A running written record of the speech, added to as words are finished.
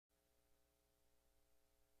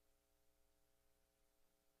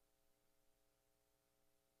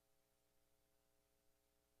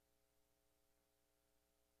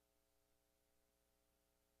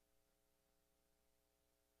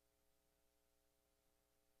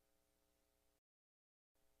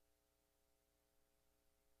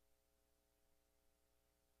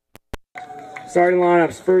Starting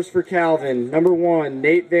lineups, first for Calvin. Number 1,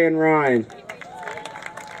 Nate Van Ryn.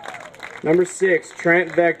 Number 6, Trent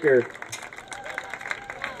Vector.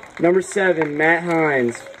 Number 7, Matt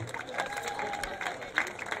Hines.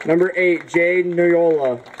 Number 8, Jade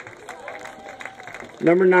Noyola.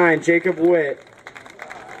 Number 9, Jacob Witt.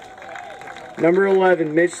 Number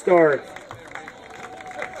 11, Mitch Stark.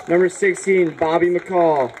 Number 16, Bobby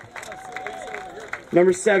McCall.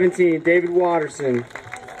 Number 17, David Watterson.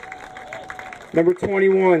 Number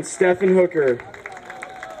 21, Stephen Hooker.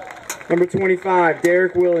 Number 25,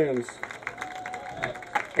 Derek Williams.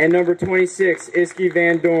 And number 26, Iski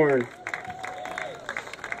Van Dorn.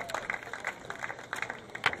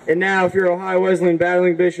 And now for your Ohio Wesleyan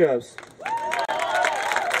Battling Bishops.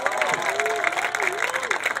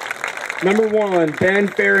 Number 1, Ben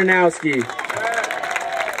Farinowski.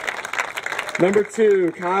 Number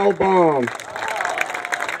 2, Kyle Baum.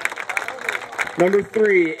 Number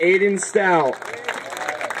 3, Aiden Stout.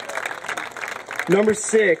 Number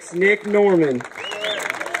 6, Nick Norman.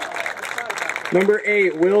 Number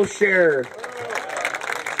 8, Will Scherer.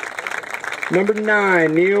 Number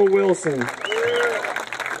 9, Neil Wilson.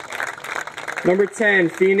 Number 10,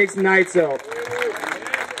 Phoenix Neitzel.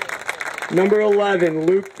 Number 11,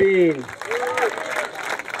 Luke Bean.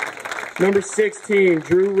 Number 16,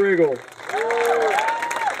 Drew Riggle.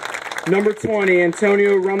 Number 20,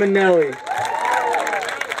 Antonio Romanelli.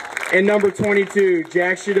 And number 22,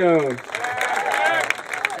 Jack Shadone.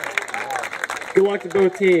 Good luck to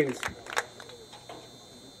both teams.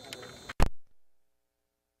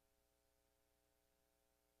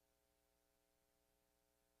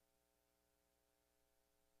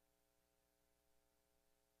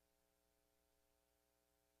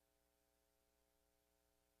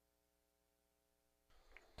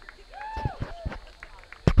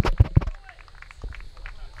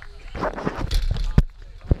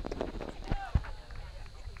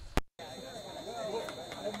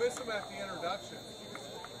 We'll miss him at the introduction.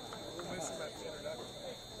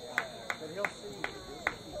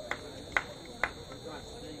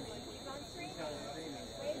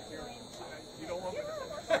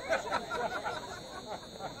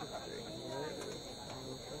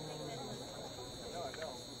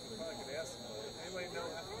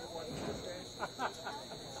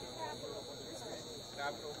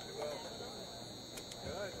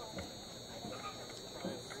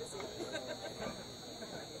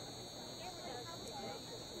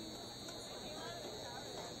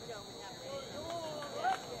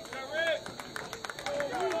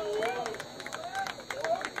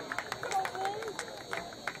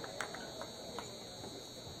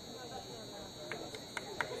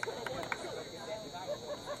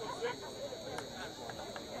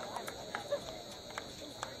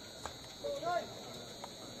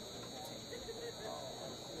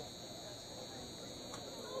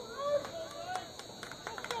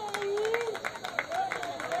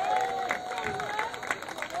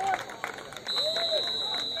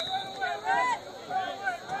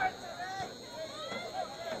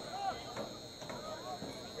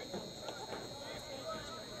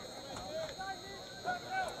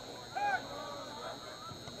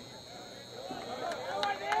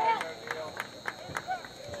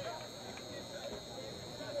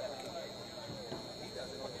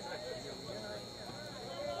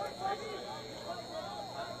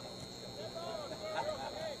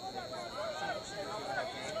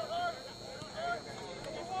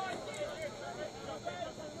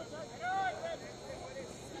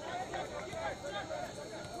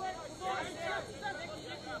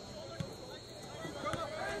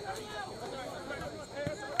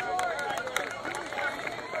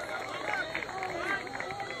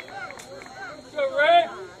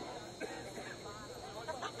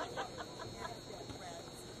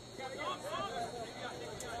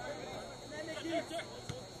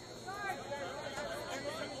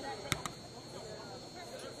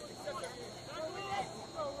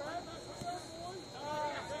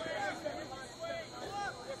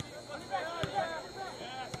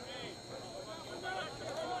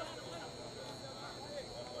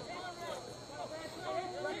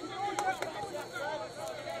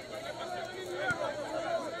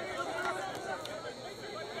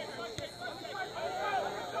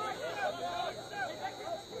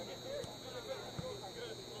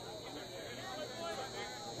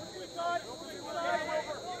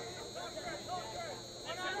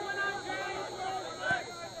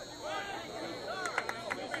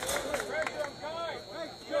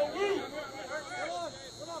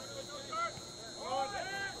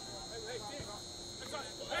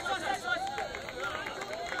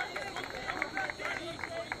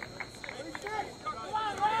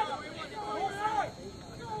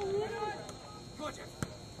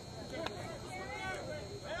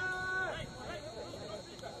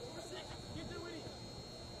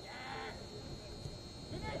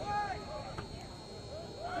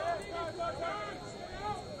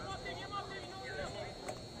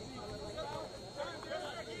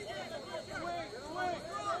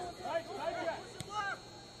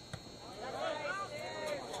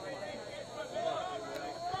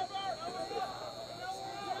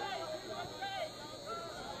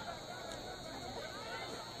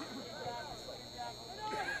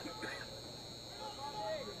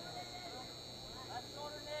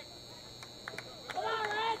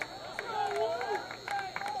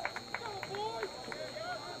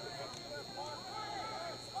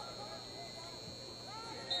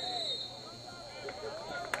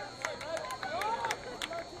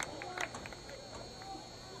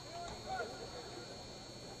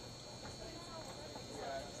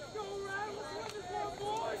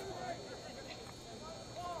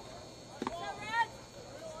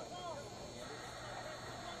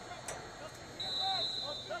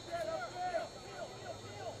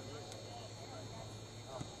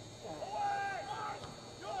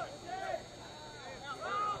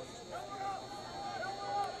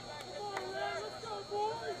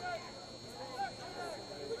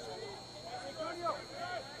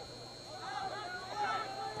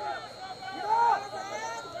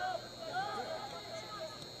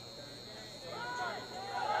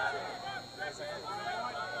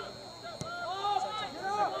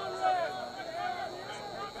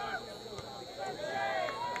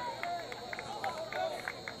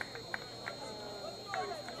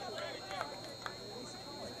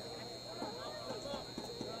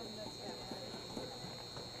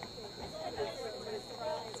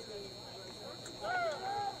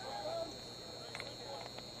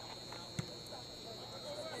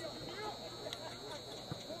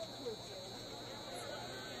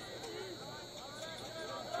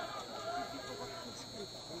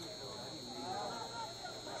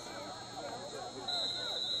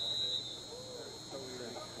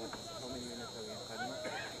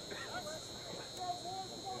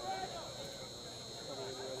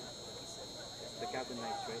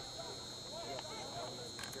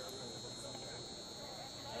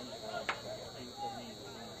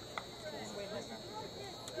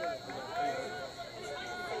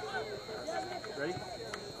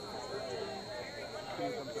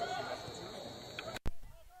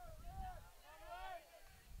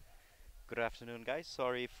 Good afternoon, guys.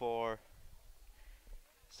 Sorry for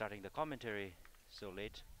starting the commentary so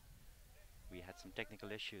late. We had some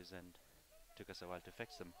technical issues and took us a while to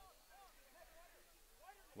fix them.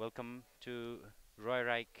 Welcome to Roy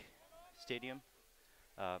Reich Stadium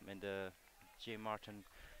in the J. Martin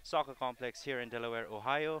Soccer Complex here in Delaware,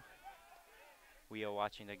 Ohio. We are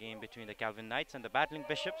watching the game between the Calvin Knights and the Battling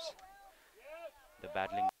Bishops. The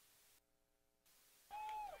Battling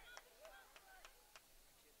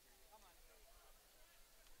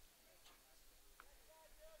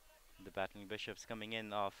Bishops coming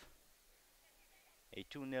in off a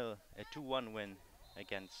 2-1 win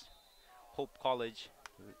against Hope College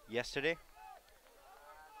yesterday.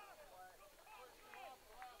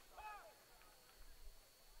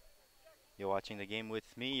 You're watching the game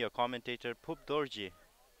with me, your commentator, Pup Dorji.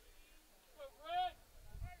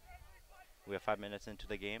 We are 5 minutes into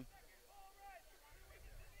the game.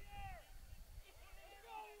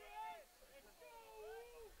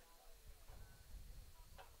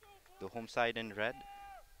 The home side in red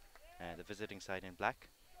and the visiting side in black.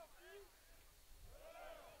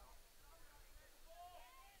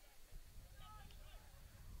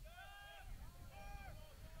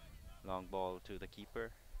 Long ball to the keeper.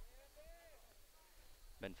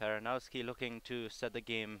 Ben Faranowski looking to set the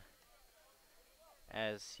game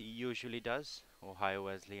as he usually does. Ohio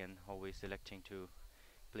Wesleyan always electing to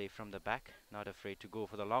play from the back, not afraid to go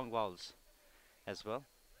for the long balls as well.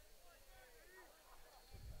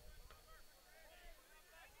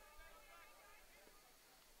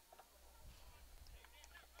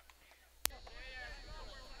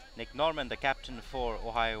 Nick Norman, the captain for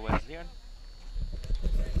Ohio Wesleyan,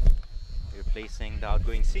 replacing the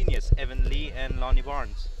outgoing seniors, Evan Lee and Lonnie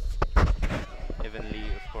Barnes. Evan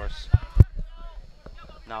Lee, of course,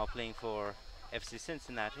 now playing for FC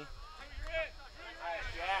Cincinnati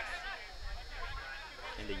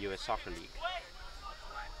in the US Soccer League.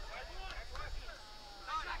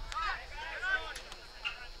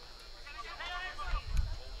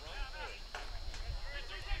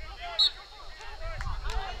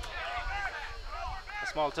 A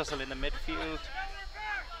small tussle in the midfield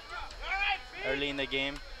early in the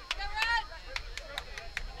game.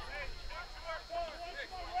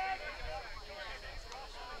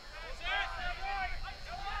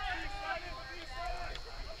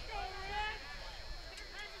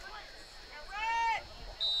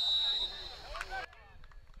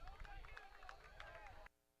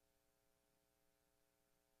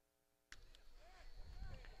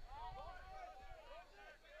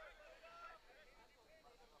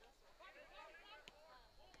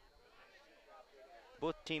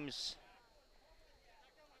 Both teams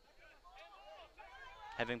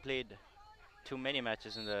having played too many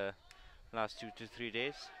matches in the last 2 to 3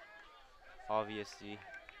 days, obviously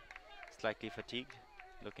slightly fatigued,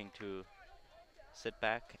 looking to sit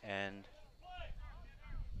back and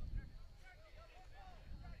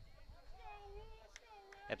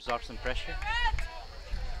absorb some pressure.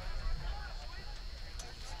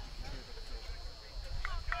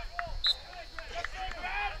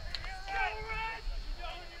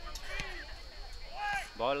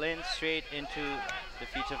 Ball in straight into the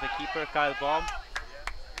feet of the keeper, Kyle Baum,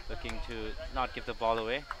 looking to not give the ball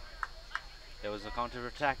away. There was a counter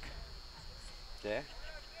attack there.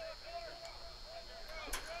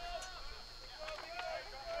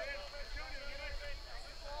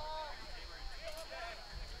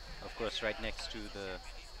 Of course, right next to the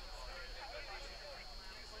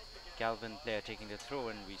Calvin player taking the throw,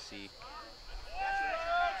 and we see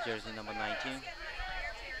jersey number 19,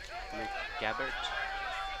 Luke Gabbert,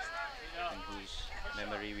 in whose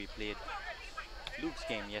memory we played Luke's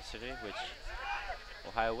game yesterday, which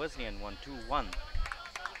Ohio Wesleyan won 2-1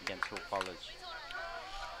 against Hope College.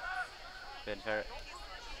 Ben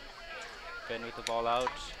with the ball out,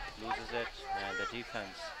 loses it, and the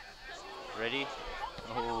defense ready.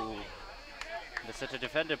 Oh, the center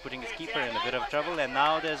defender putting his keeper in a bit of trouble, and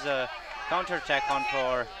now there's a counter attack on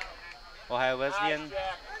for Ohio Wesleyan.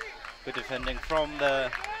 Good defending from the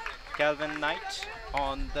Calvin Knight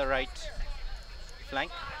on the right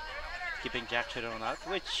flank, keeping Jack Chidon out,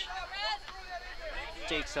 which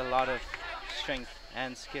takes a lot of strength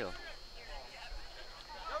and skill.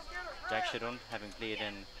 Jack Chidon, having played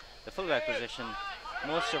in the fullback position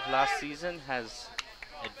most of last season, has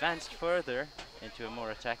advanced further into a more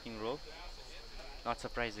attacking role. Not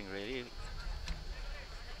surprising, really,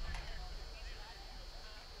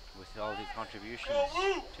 with all the contributions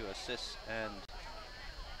to assists and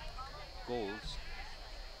goals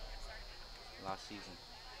last season.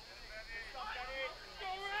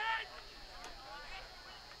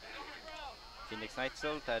 Phoenix Knights,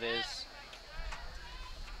 that is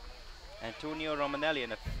Antonio Romanelli,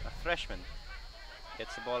 and a freshman,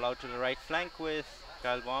 gets the ball out to the right flank with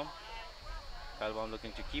Kyle Baum. Kyle Baum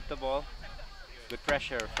looking to keep the ball. Good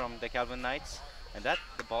pressure from the Calvin Knights, and that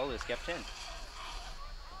the ball is kept in.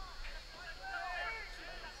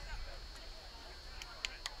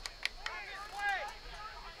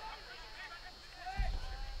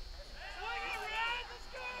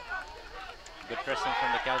 Good pressing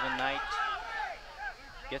from the Calvin Knight.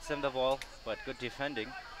 Gets them the ball, but good defending.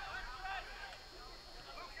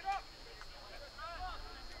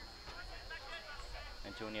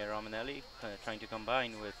 Antonio Romanelli trying to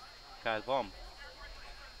combine with Kyle Baum.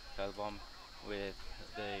 Kyle Baum with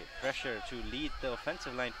the pressure to lead the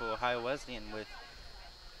offensive line for Ohio Wesleyan, with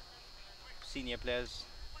senior players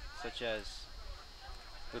such as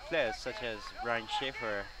Brian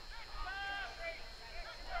Schaefer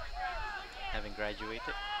having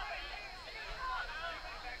graduated.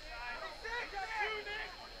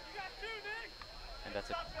 And that's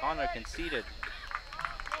a corner conceded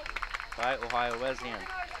by Ohio Wesleyan.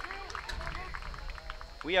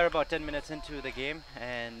 We are about 10 minutes into the game,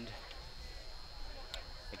 and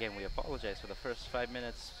again we apologize for the first 5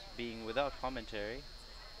 minutes being without commentary.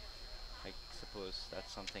 I suppose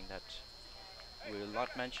that's something that we will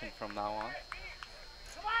not mention from now on.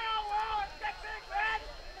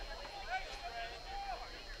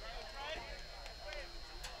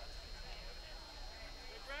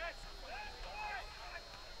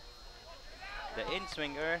 The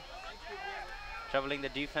in-swinger troubling the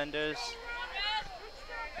defenders,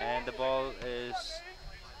 and the ball is,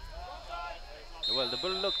 well, the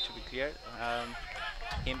ball looked to be clear,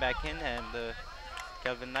 came back in, and the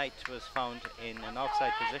Calvin Knight was found in an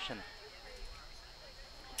offside position.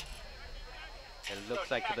 It looks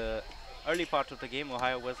like the early part of the game,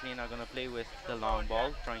 Ohio Wesleyan are going to play with the long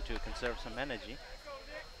ball, trying to conserve some energy,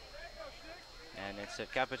 and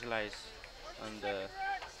instead capitalize on the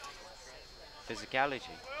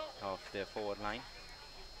physicality of their forward line.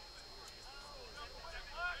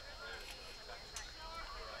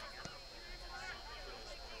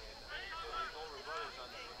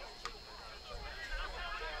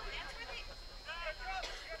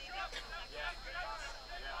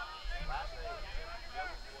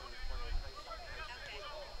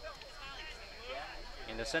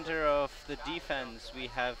 In the center of the defense, we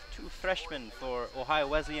have two freshmen for Ohio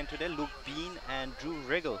Wesleyan today, Luke Bean and Drew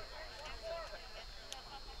Riggle.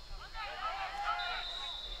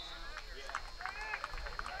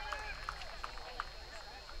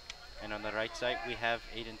 And on the right side, we have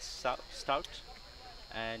Aiden Stout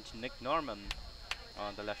and Nick Norman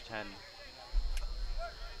on the left-hand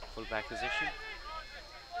fullback position.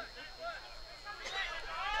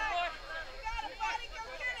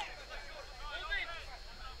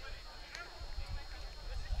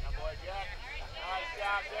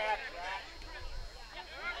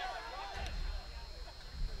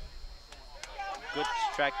 Good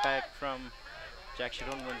track back from Jack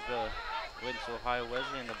Shadon wins Ohio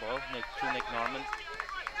Wesleyan the ball to Nick Norman.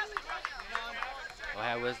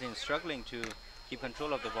 Ohio Wesleyan struggling to keep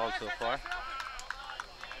control of the ball so far.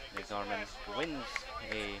 Nick Norman wins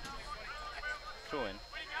a throw-in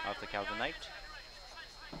of the Calvin Knight.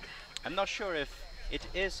 I'm not sure if it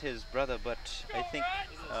is his brother, but I think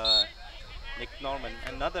Nick Norman,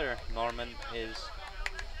 another Norman, is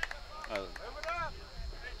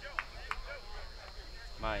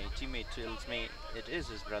my teammate tells me it is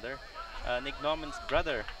his brother. Nick Norman's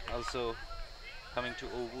brother also coming to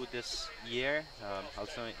OWU this year,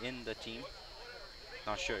 also in the team.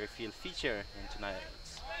 Not sure if he'll feature in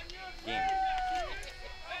tonight's game.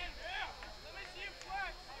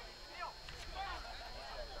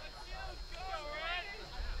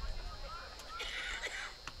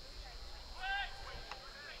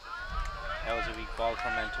 That was a weak ball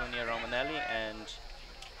from Antonio Romanelli, and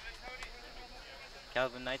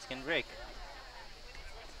Calvin Knights can break.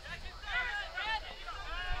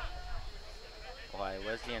 Ohio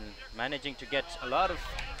Wesleyan managing to get a lot of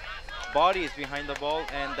bodies behind the ball,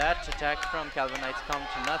 and that attack from Calvin Knights come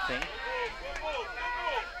to nothing.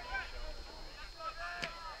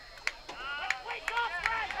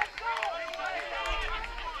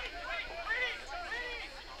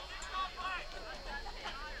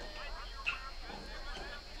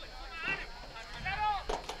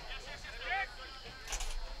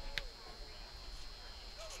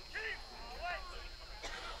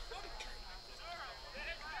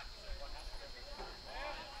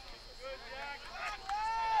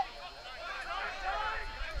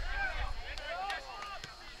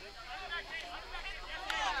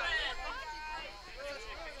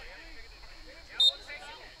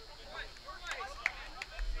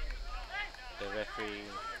 The referee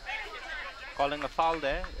calling a foul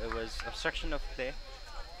there. It was obstruction of play.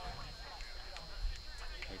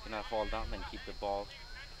 You cannot fall down and keep the ball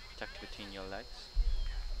tucked between your legs.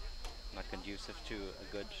 Not conducive to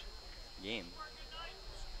a good game.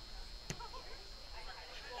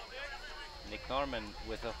 Nick Norman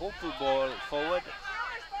with a hopeful ball forward.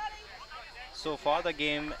 So far the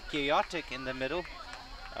game chaotic in the middle.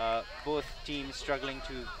 Both teams struggling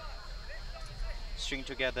to string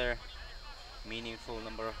together meaningful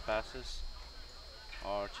number of passes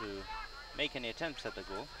or to make any attempts at the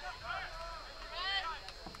goal.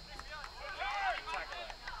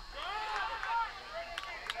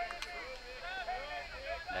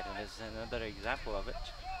 That is another example of it.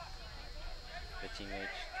 The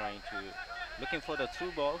teammate looking for the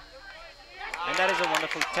through ball, and that is a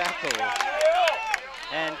wonderful tackle.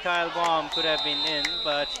 And Kyle Baum could have been in,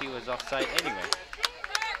 but he was offside anyway.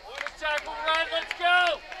 Tackle, run, let's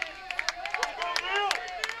go!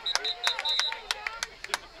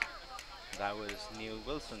 That was Neil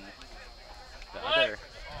Wilson, the other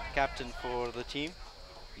captain for the team,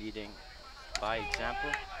 leading by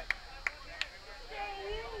example.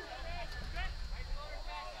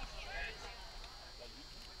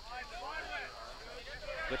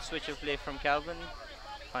 Good switch of play from Calvin.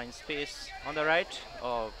 Finds space on the right.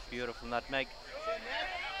 Oh, beautiful nutmeg.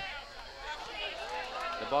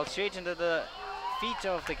 The ball straight into the feet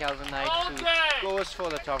of the Calvin Knight, who goes for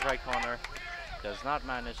the top right corner. Does not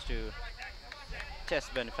manage to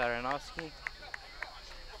test Ben Faranowski.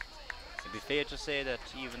 It'd be fair to say that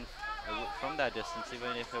even from that distance,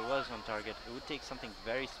 even if it was on target, it would take something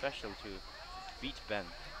very special to beat Ben.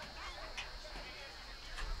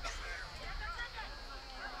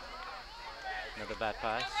 Another bad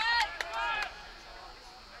pass.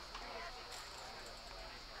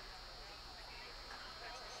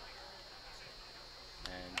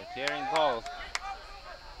 And a clearing ball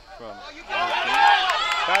from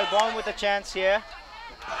Kyle Baum with a chance here.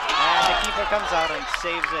 And the keeper comes out and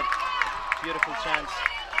saves it. Beautiful chance.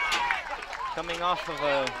 Coming off of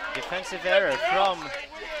a defensive error from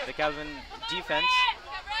the Calvin defense.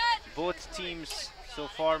 Both teams so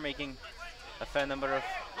far making a fair number of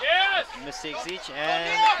mistakes each, and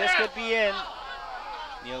this could be in.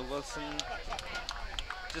 Neil Wilson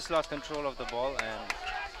just lost control of the ball and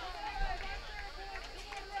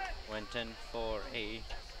went in for a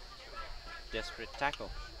desperate tackle.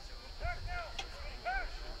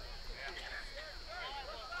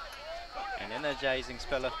 An energizing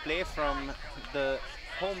spell of play from the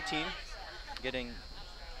home team, getting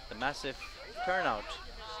the massive turnout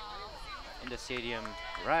in the stadium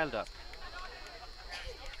riled up.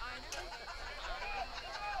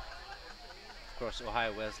 Of course,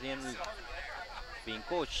 Ohio Wesleyan being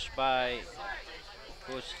coached by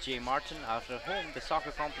Coach Jay Martin, after whom the soccer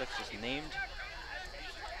complex is named.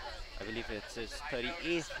 I believe it's his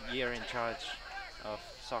 38th year in charge of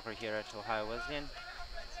soccer here at Ohio Wesleyan.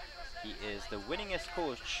 He is the winningest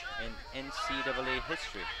coach in NCAA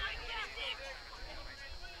history.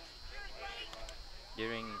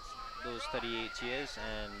 During those 38 years,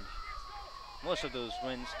 and most of those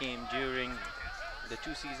wins came during the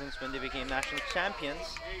 2 seasons when they became national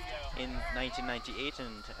champions in 1998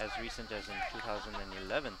 and as recent as in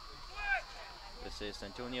 2011. This is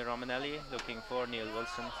Antonio Romanelli looking for Neil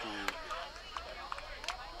Wilson, who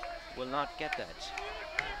will not get that.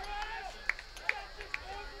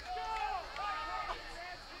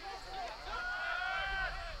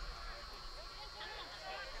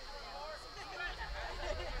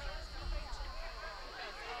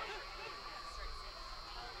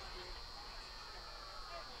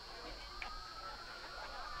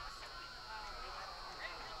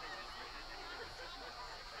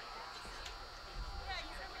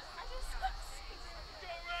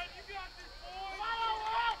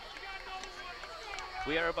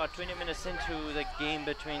 We are about 20 minutes into the game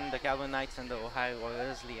between the Calvin Knights and the Ohio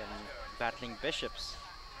Wesleyan battling Bishops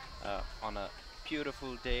on a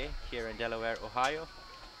beautiful day here in Delaware, Ohio.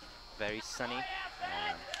 Very sunny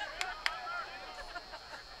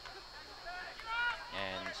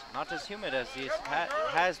and not as humid as it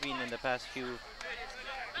has been in the past few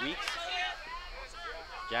weeks.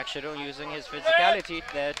 Jack Shadow using his physicality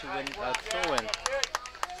there to win a throw-in,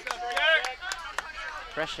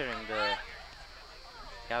 pressuring the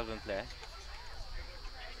Calvin player.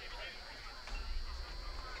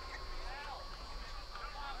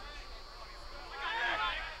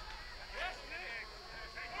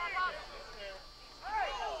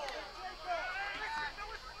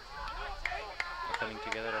 Coming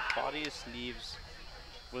together of bodies leaves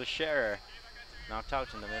Will Scherer knocked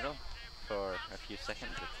out in the middle for a few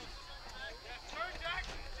seconds.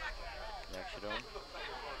 Jack Shadow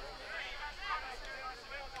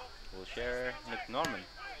Scherer, Nick Norman.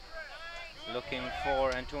 Looking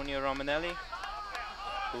for Antonio Romanelli,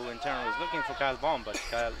 who in turn was looking for Kyle Baum, but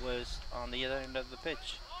Kyle was on the other end of the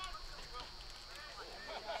pitch.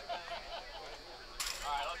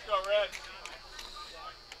 All right, let's go, Red.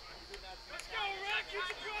 Let's go, Red. Keep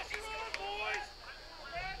the pressure on, boys.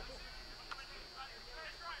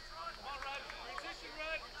 Come on, Red. Transition,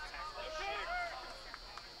 Red.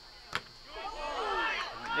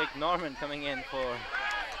 Nick Norman coming in for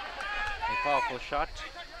a powerful shot.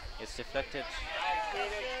 It's deflected.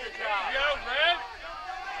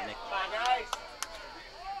 Nick,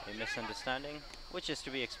 a misunderstanding, which is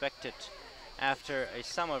to be expected after a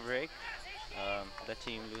summer break. The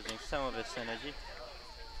team losing some of its energy.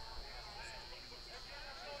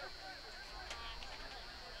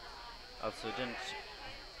 Also didn't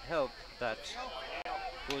help that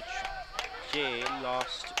Coach J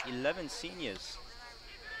lost 11 seniors,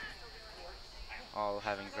 all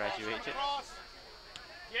having graduated.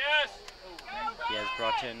 Yes. He has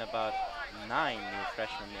brought in about 9 new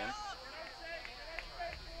freshmen in.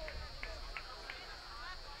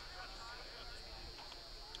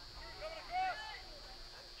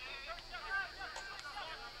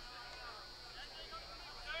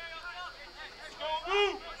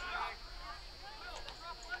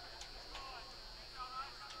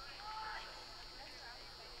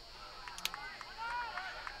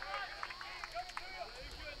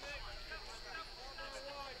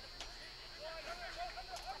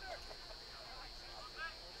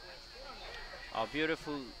 A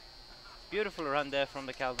beautiful run there from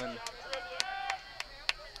the Calvin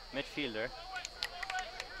midfielder.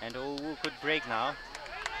 And OWU could break now.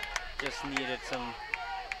 Just needed some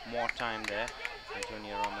more time there.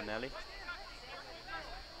 Antonio Romanelli.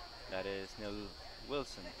 That is Neil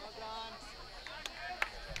Wilson.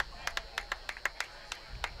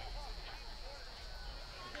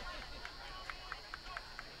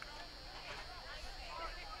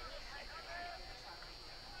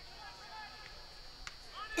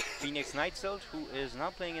 Phoenix Nightselt, who is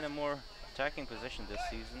now playing in a more attacking position this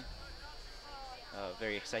season.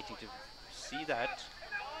 Very exciting to see that.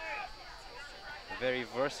 Very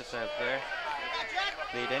versatile player.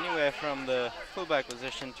 Played anywhere from the fullback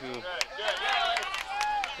position to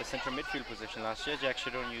the central midfield position last year. Jack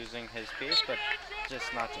Shadone using his pace, but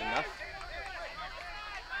just not enough.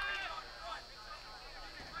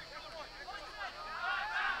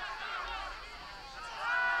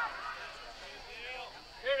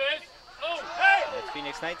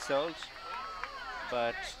 Phoenix Nightselt,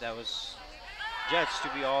 but that was judged to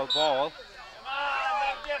be all ball.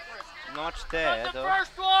 Not there though.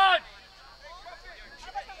 First one.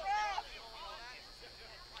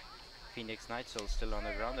 Phoenix Nightselt still on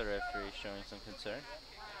the ground. The referee showing some concern.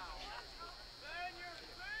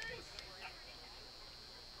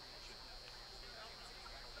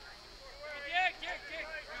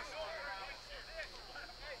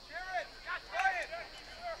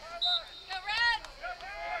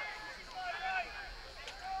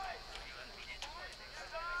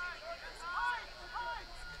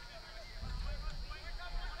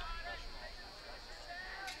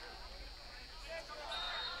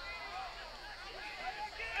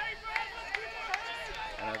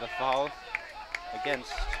 Another foul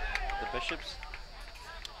against the Bishops.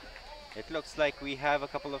 It looks like we have a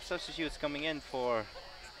couple of substitutes coming in for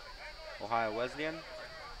Ohio Wesleyan.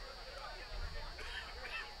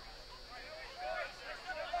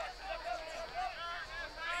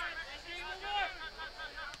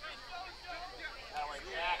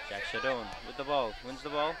 Jack Shadone with the ball, wins the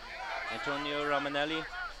ball. Antonio Romanelli,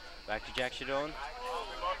 back to Jack Shadone,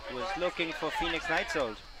 who is looking for Phoenix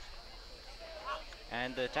Nightselt.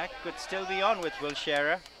 And the attack could still be on with Will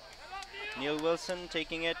Scherer. Neil Wilson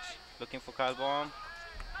taking it, looking for Kyle Baum,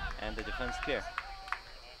 and the defense clear.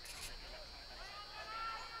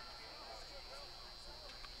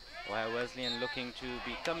 Ohio Wesleyan looking to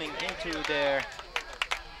be coming into their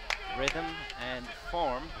rhythm and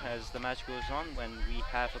form as the match goes on, when we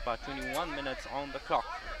have about 21 minutes on the clock.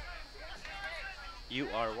 You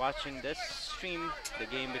are watching this stream, the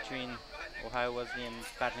game between Ohio Wesleyan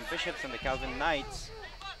Battling Bishops and the Calvin Knights,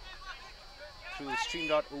 through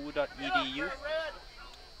stream.owu.edu.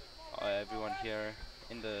 Everyone here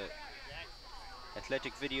in the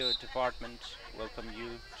athletic video department welcome you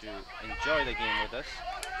to enjoy the game with us.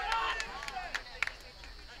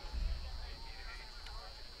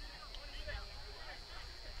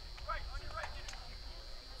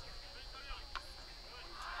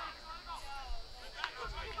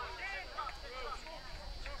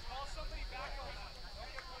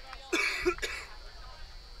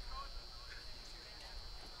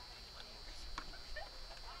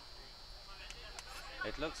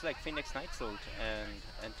 looks like Phoenix Knightsold and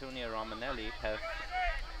Antonio Romanelli have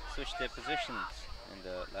switched their positions in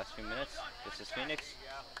the last few minutes. This is Phoenix.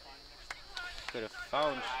 Could have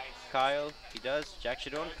found Kyle. He does. Jack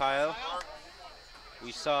Shadone, Kyle.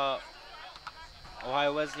 We saw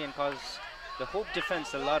Ohio Wesleyan cause the Hope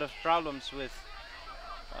defense a lot of problems with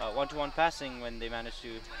one-to-one passing when they managed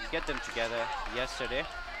to get them together yesterday.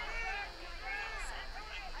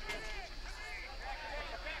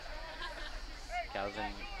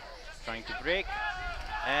 Calvin trying to break,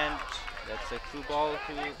 and that's a through ball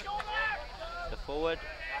to the forward.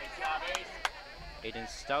 Aiden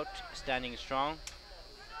Stout standing strong.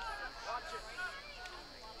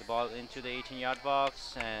 The ball into the 18-yard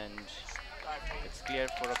box, and it's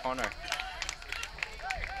cleared for a corner.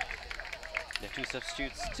 The two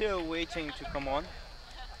substitutes still waiting to come on.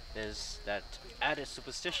 There's that added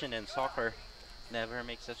superstition in soccer: never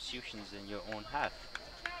make substitutions in your own half.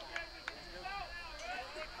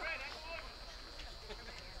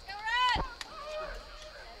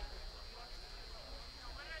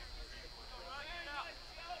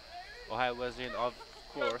 Ohio Wesleyan, of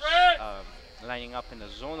course, lining up in a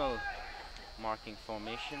zonal marking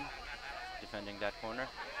formation, defending that corner.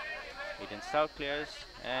 Aiden Stout clears,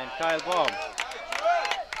 and Kyle Baum.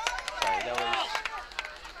 Sorry, that was...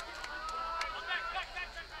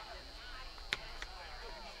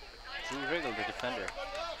 Drew Riggle, the defender.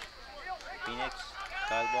 Phoenix,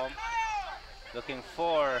 Kyle Baum. Looking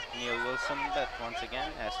for Neil Wilson, but once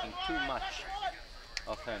again asking too much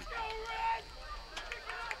of him.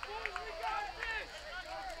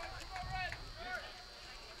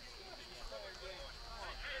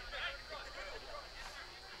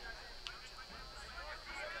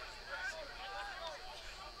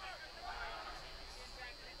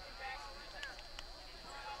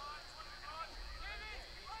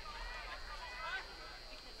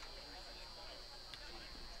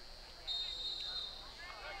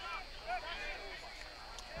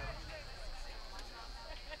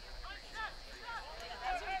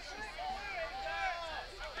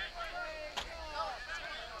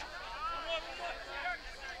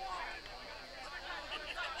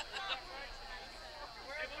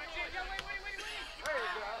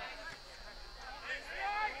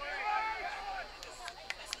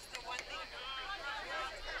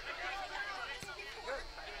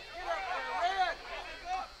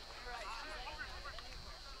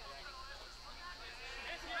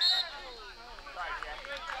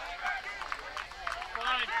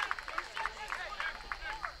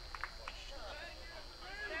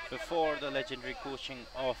 Before the legendary coaching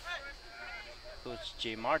of Coach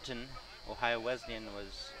Jay Martin, Ohio Wesleyan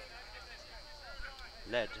was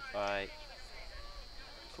led by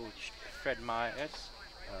Coach Fred Myers,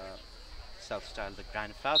 self-styled the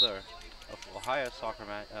grandfather of Ohio soccer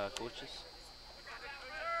coaches.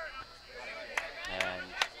 And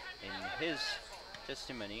in his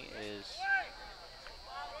testimony is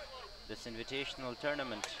this invitational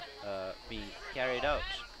tournament being carried out.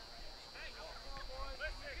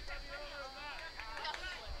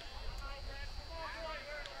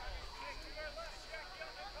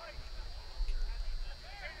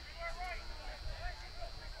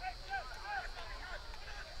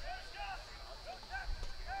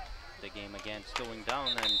 The game again slowing down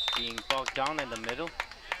and being bogged down in the middle.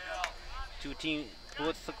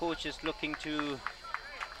 Both the coaches looking to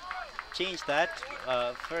change that.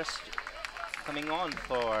 First coming on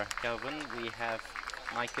for Calvin, we have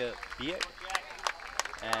Micah Beard,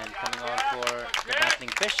 and coming on for the Battling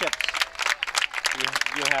Bishops,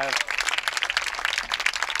 you have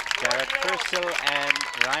Jared Purcell and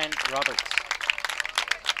Ryan Roberts,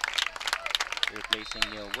 replacing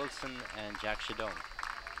Neil Wilson and Jack Shadone.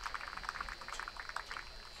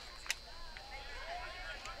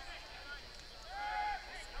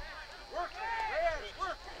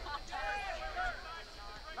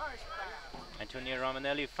 Antonio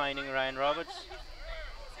Romanelli finding Ryan Roberts,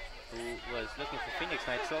 who was looking for Phoenix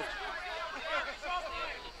Knightsold.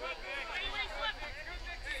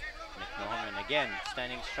 Nick Norman again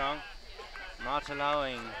standing strong, not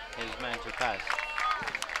allowing his man to pass.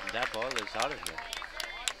 And that ball is out of here.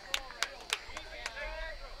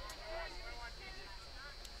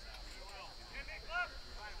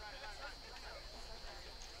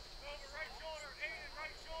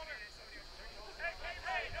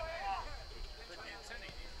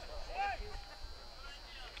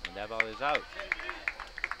 That ball is out.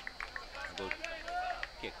 Good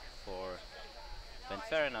kick for Ben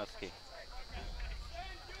Faranowski.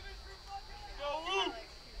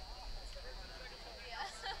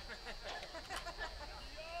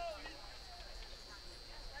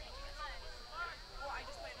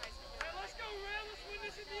 Let's go, Ram. Let's win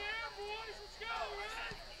this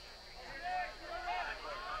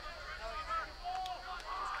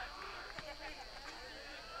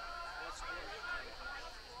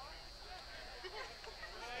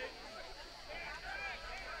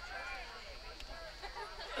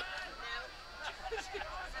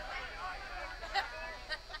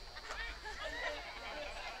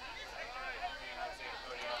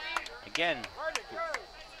again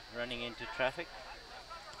running into traffic.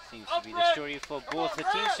 Seems to be the story for both the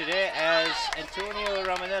teams today, as Antonio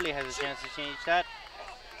Romanelli has a chance to change that.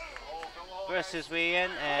 Bursts his way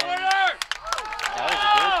in, and that was a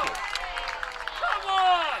goal kick. Come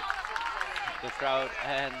on! The crowd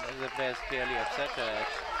and the players clearly upset at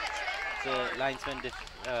the linesman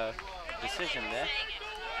decision there.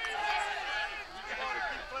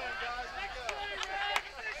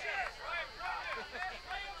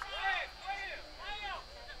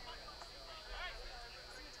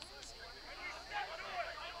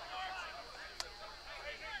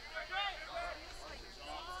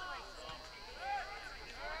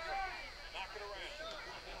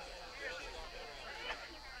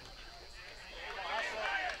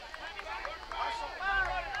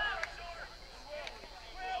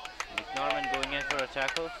 Norman going in for a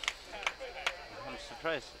tackle. I'm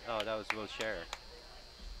surprised. Oh, that was Will Scherer.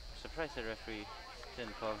 Surprised the referee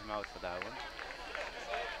didn't call him out for that one.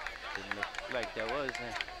 Didn't look like there was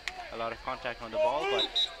a lot of contact on the ball,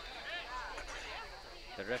 but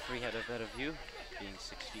the referee had a better view, being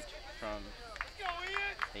 6 feet from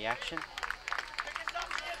the action.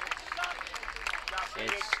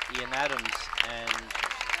 It's Ian Adams and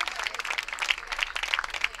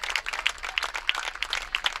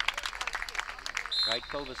Wright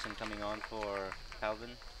Culberson coming on for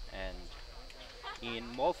Calvin, and Ian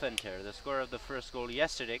Molfenter, the scorer of the first goal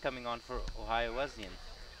yesterday, coming on for Ohio Wesleyan.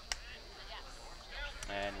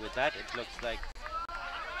 And with that, it looks like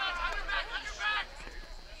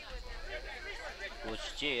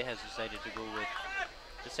Coach J has decided to go with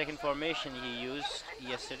the second formation he used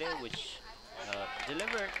yesterday, which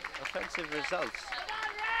delivered offensive results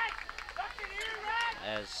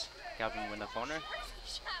as Calvin win a corner.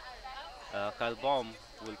 Kyle Baum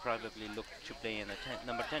will probably look to play in the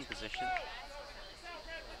number 10 position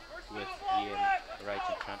with Ian right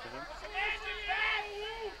in front of him.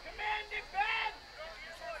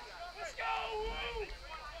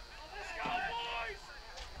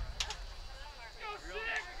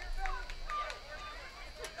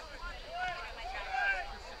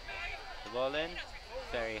 The ball in,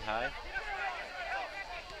 very high.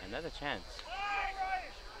 Another chance.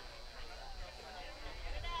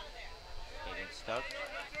 Stuck.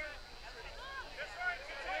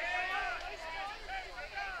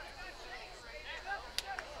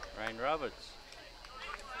 Ryan Roberts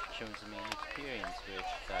showing some inexperience with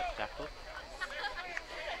that tackle.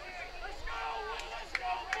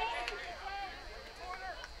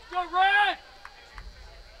 Go Red!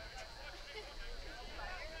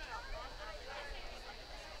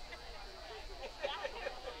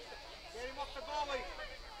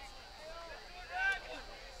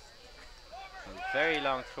 Very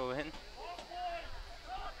long throw in.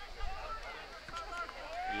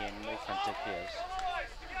 Ian Molfenter clears.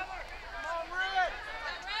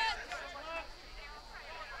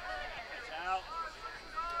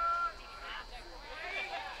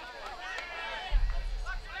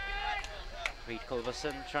 Reed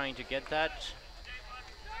Culverson trying to get that.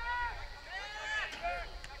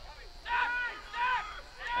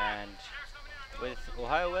 And with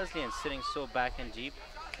Ohio Wesleyan sitting so back and deep,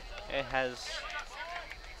 it has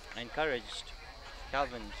encouraged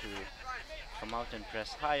Calvin to come out and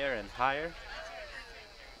press higher and higher.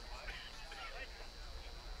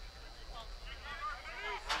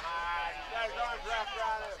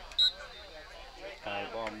 Kyle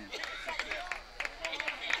Baum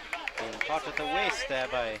being caught at the waist there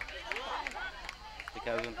by the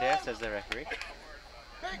Calvin player, says the referee.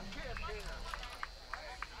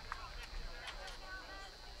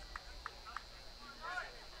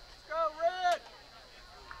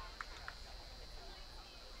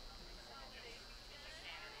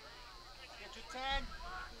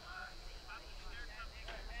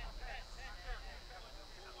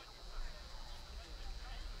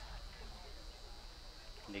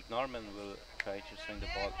 Nick Norman will try to swing the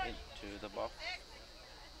ball into the box.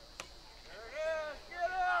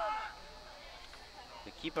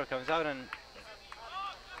 The keeper comes out and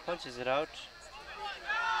punches it out.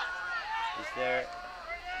 Is there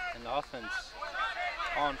an offense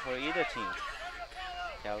on for either team?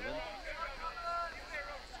 Calvin.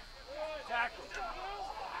 Tackle.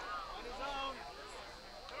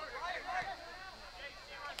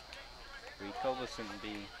 Reed Culberson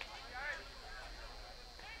being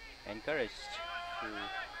encouraged to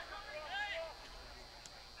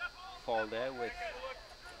fall there with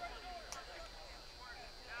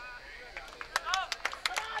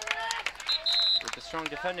the strong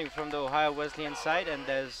defending from the Ohio Wesleyan side, and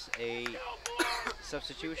there's a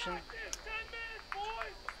substitution.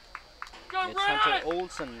 It's Hunter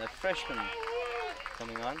Olsen, a freshman,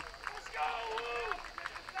 coming on.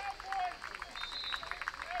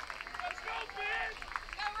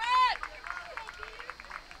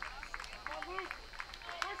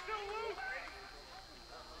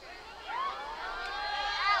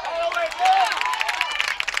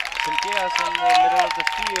 some chaos in the middle of the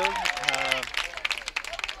field.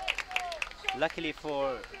 Luckily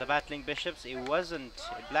for the battling Bishops, it wasn't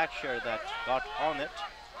a Blackshear that got on it.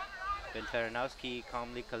 Ben Ferenowski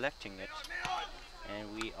calmly collecting it.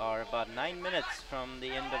 And we are about 9 minutes from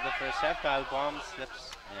the end of the first half. Kyle Baum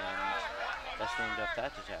slips, and that's the end of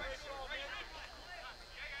that attack.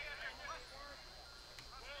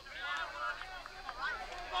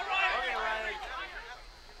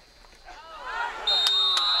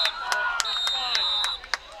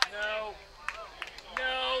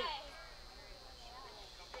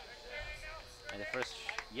 And the first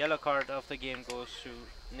yellow card of the game goes to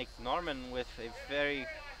Nick Norman with a very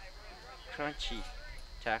crunchy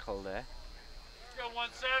tackle there. Let's go 1-7.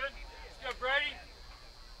 Let's go Brady.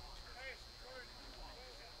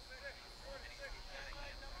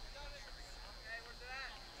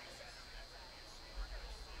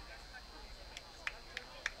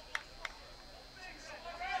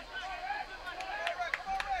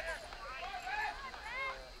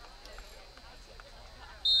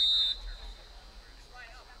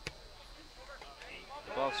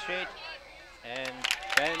 The ball straight, and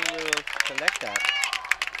Ben will collect that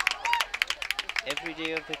every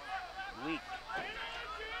day of the week.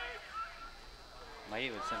 Might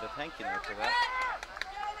even send a thank you note for that.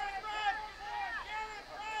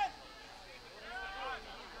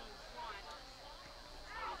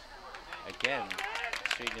 Again,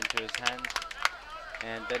 straight into his hand,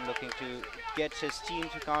 and Ben looking to get his team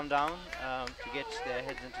to calm down, to get their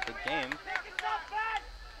heads into the game.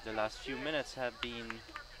 The last few minutes have been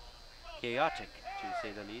chaotic, to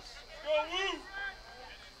say the least.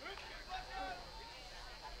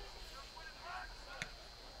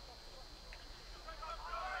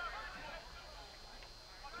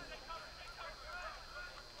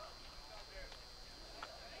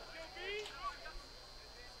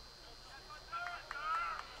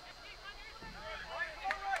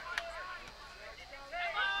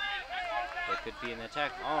 There could be an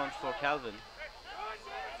attack on for Calvin.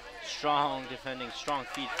 Strong defending, strong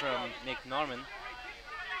feet from Nick Norman.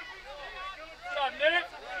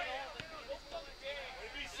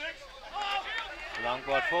 Long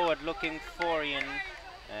ball forward looking for Ian,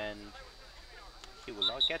 and he will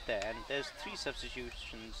not get there. And there's 3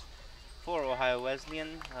 substitutions for Ohio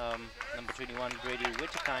Wesleyan. Number 21 Brady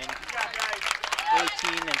Whittekine,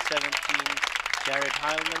 18 and 17 Jared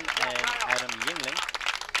Heilman and Adam Yingling.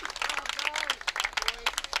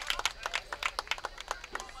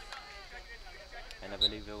 And I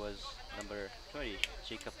believe it was number 20,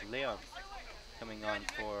 Jacob Leon, coming on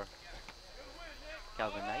for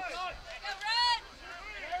Calvin Knight.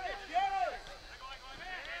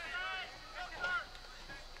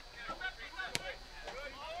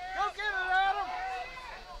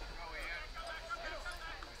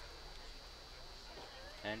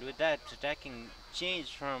 And with that attacking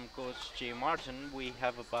change from Coach Jay Martin, we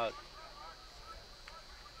have about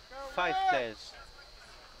 5 players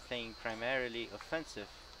playing primarily offensive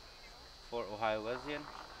for Ohio Wesleyan.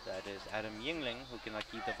 That is Adam Yingling, who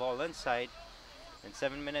cannot keep the ball inside. And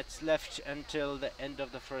 7 minutes left until the end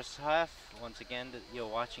of the first half. Once again, you're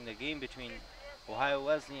watching the game between Ohio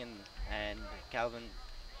Wesleyan and Calvin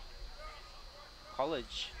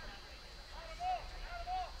College,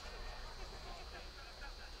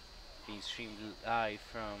 being streamed live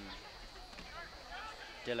from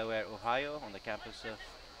Delaware, Ohio, on the campus of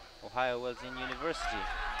Ohio Wesleyan University.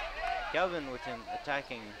 Calvin with an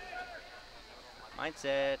attacking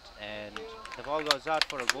mindset, and the ball goes out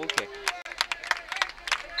for a goal kick.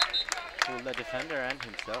 Fooled the defender and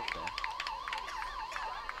himself there.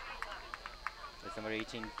 With number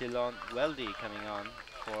 18 Dylan Weldy coming on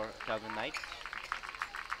for Calvin Knight.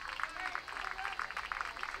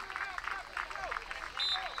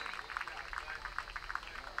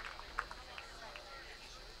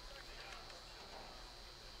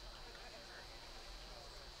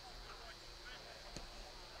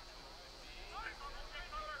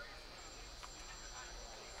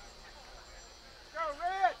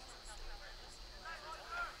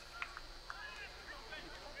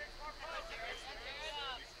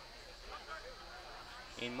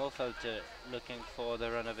 In Mofelter looking for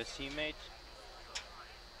the run of his teammate.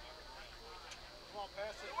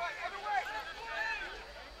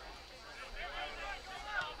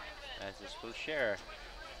 As this will share.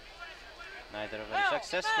 Neither of them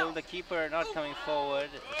successful. The keeper not coming forward.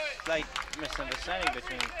 A slight misunderstanding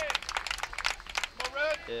between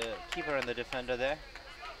the keeper and the defender there.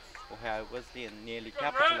 Ohio Wesleyan nearly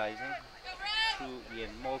capitalizing through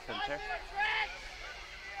Ian Mofelter.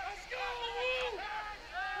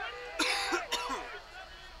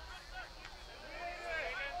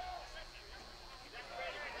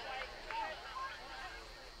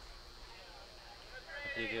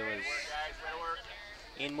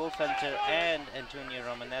 Ian Mulfelter and Antonio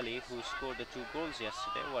Romanelli, who scored the 2 goals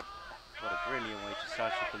yesterday. What a brilliant way to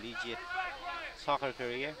start your collegiate soccer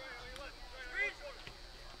career.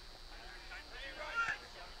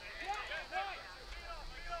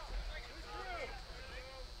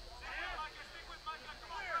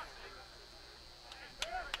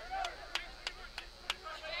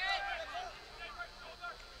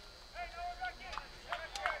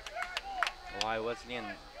 Wesleyan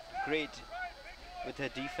great with their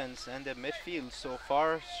defense and their midfield so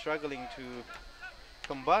far, struggling to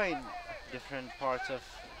combine different parts of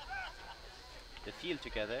the field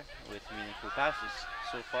together with meaningful passes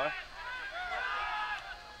so far.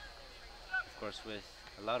 Of course, with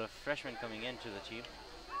a lot of freshmen coming into the team.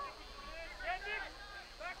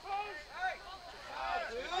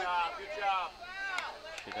 Good job.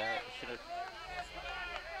 Should have.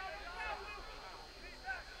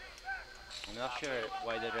 I'm not sure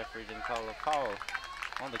why the referee didn't call a foul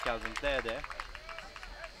on the Calvin player there.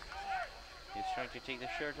 He's trying to take the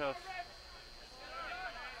shirt off.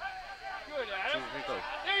 Good, Adam. Rico.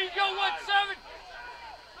 There you go,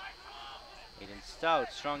 1-7. Aiden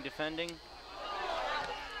Stout, strong defending.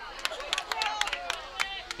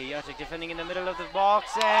 Chaotic defending in the middle of the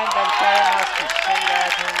box, and then Karamowski straight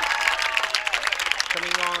at him.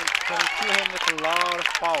 Coming to him with a lot of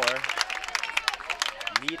power.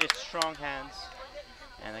 Needed strong hands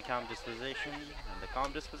and a calm disposition, and the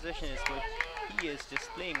calm disposition is what he is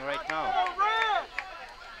displaying right now.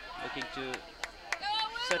 Looking to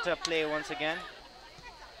set up play once again.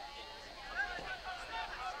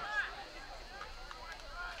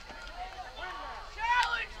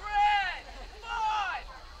 Challenge, Red! Come on!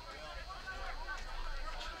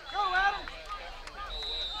 Go, Adam!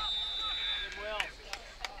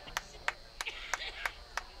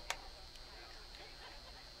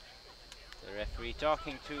 The referee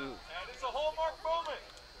talking to It's a hallmark moment.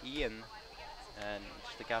 Ian, and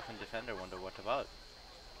the Calvin defender wonder what about.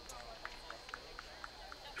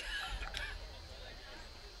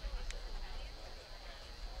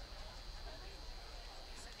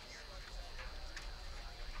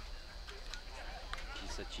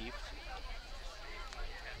 He's achieved.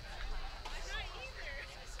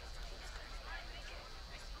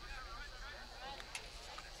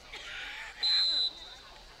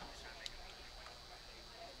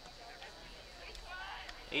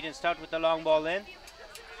 Aiden Stout with the long ball in.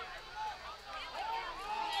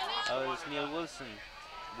 Oh, it's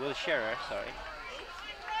Will Scherer, sorry.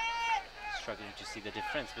 Struggling to see the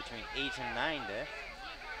difference between 8 and 9 there.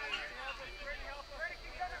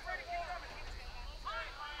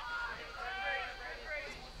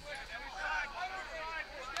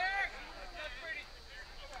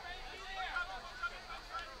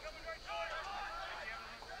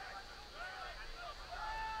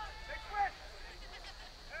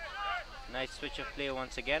 Nice switch of play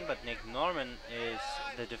once again, but Nick Norman is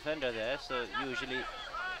the defender there, so usually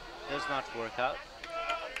does not work out.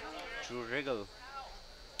 Drew Riggle,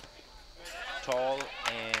 tall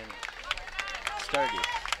and sturdy.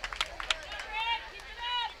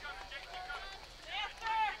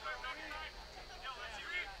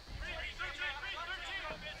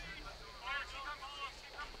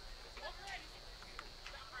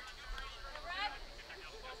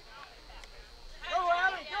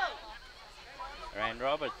 Ryan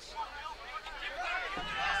Roberts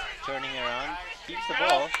turning around, keeps the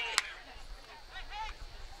ball.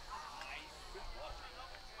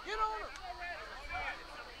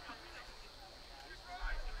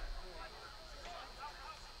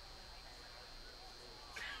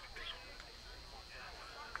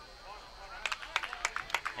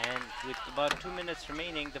 And with about 2 minutes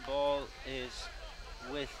remaining, the ball is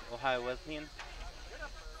with Ohio Wesleyan.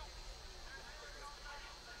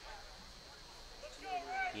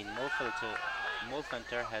 In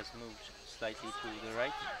Mulfelter has moved slightly to the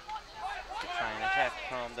right to try and attack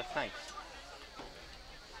from the flanks.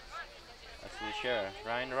 That's the share.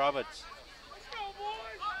 Ryan Roberts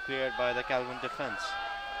cleared by the Calvin defense.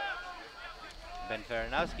 Ben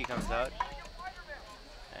Faranowski comes out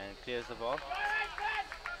and clears the ball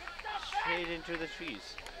straight into the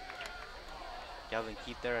trees. Calvin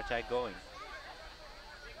keep their attack going.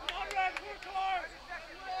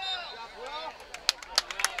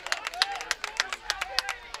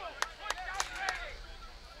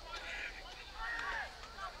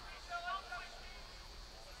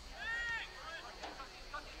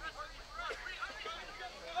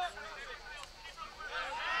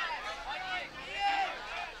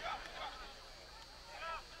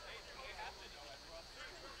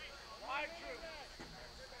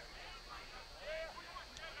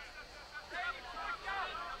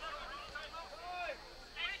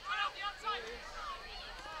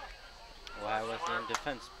 Ohio Wesleyan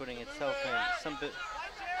defense putting itself in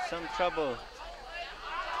some trouble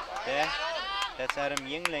there. That's Adam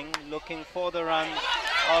Yingling looking for the run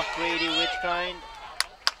of Brady Whitkind.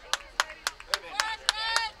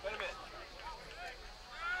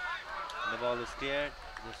 The ball is cleared.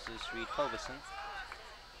 This is Reed Culberson.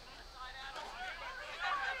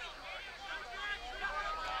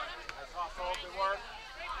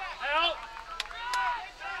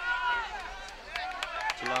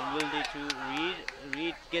 Long Wilde to Reed.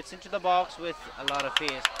 Reed gets into the box with a lot of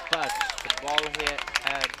pace, but the ball here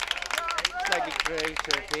had slightly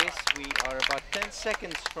greater pace. We are about 10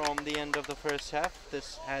 seconds from the end of the first half.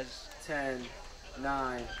 This has 10,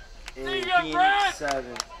 9, 8, Brad!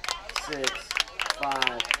 7, 6,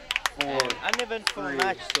 5, 4, an uneventful 3,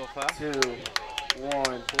 match so far. 2, 1.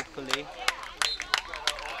 Hopefully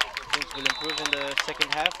things will improve in the second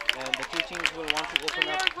half and the two teams will want to open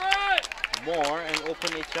up more and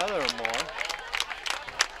open each other more.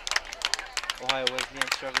 Ohio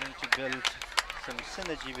Wesleyan struggling to build some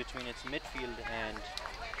synergy between its midfield and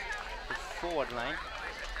the forward line.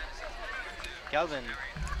 Galvin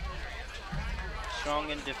strong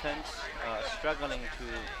in defense, struggling to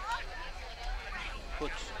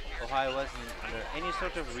put Ohio Wesleyan under any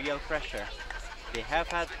sort of real pressure. They have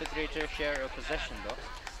had the greater share of possession though.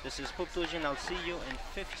 This is Puptujin. I'll see you in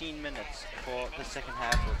 15 minutes for the second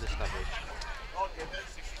half of this coverage.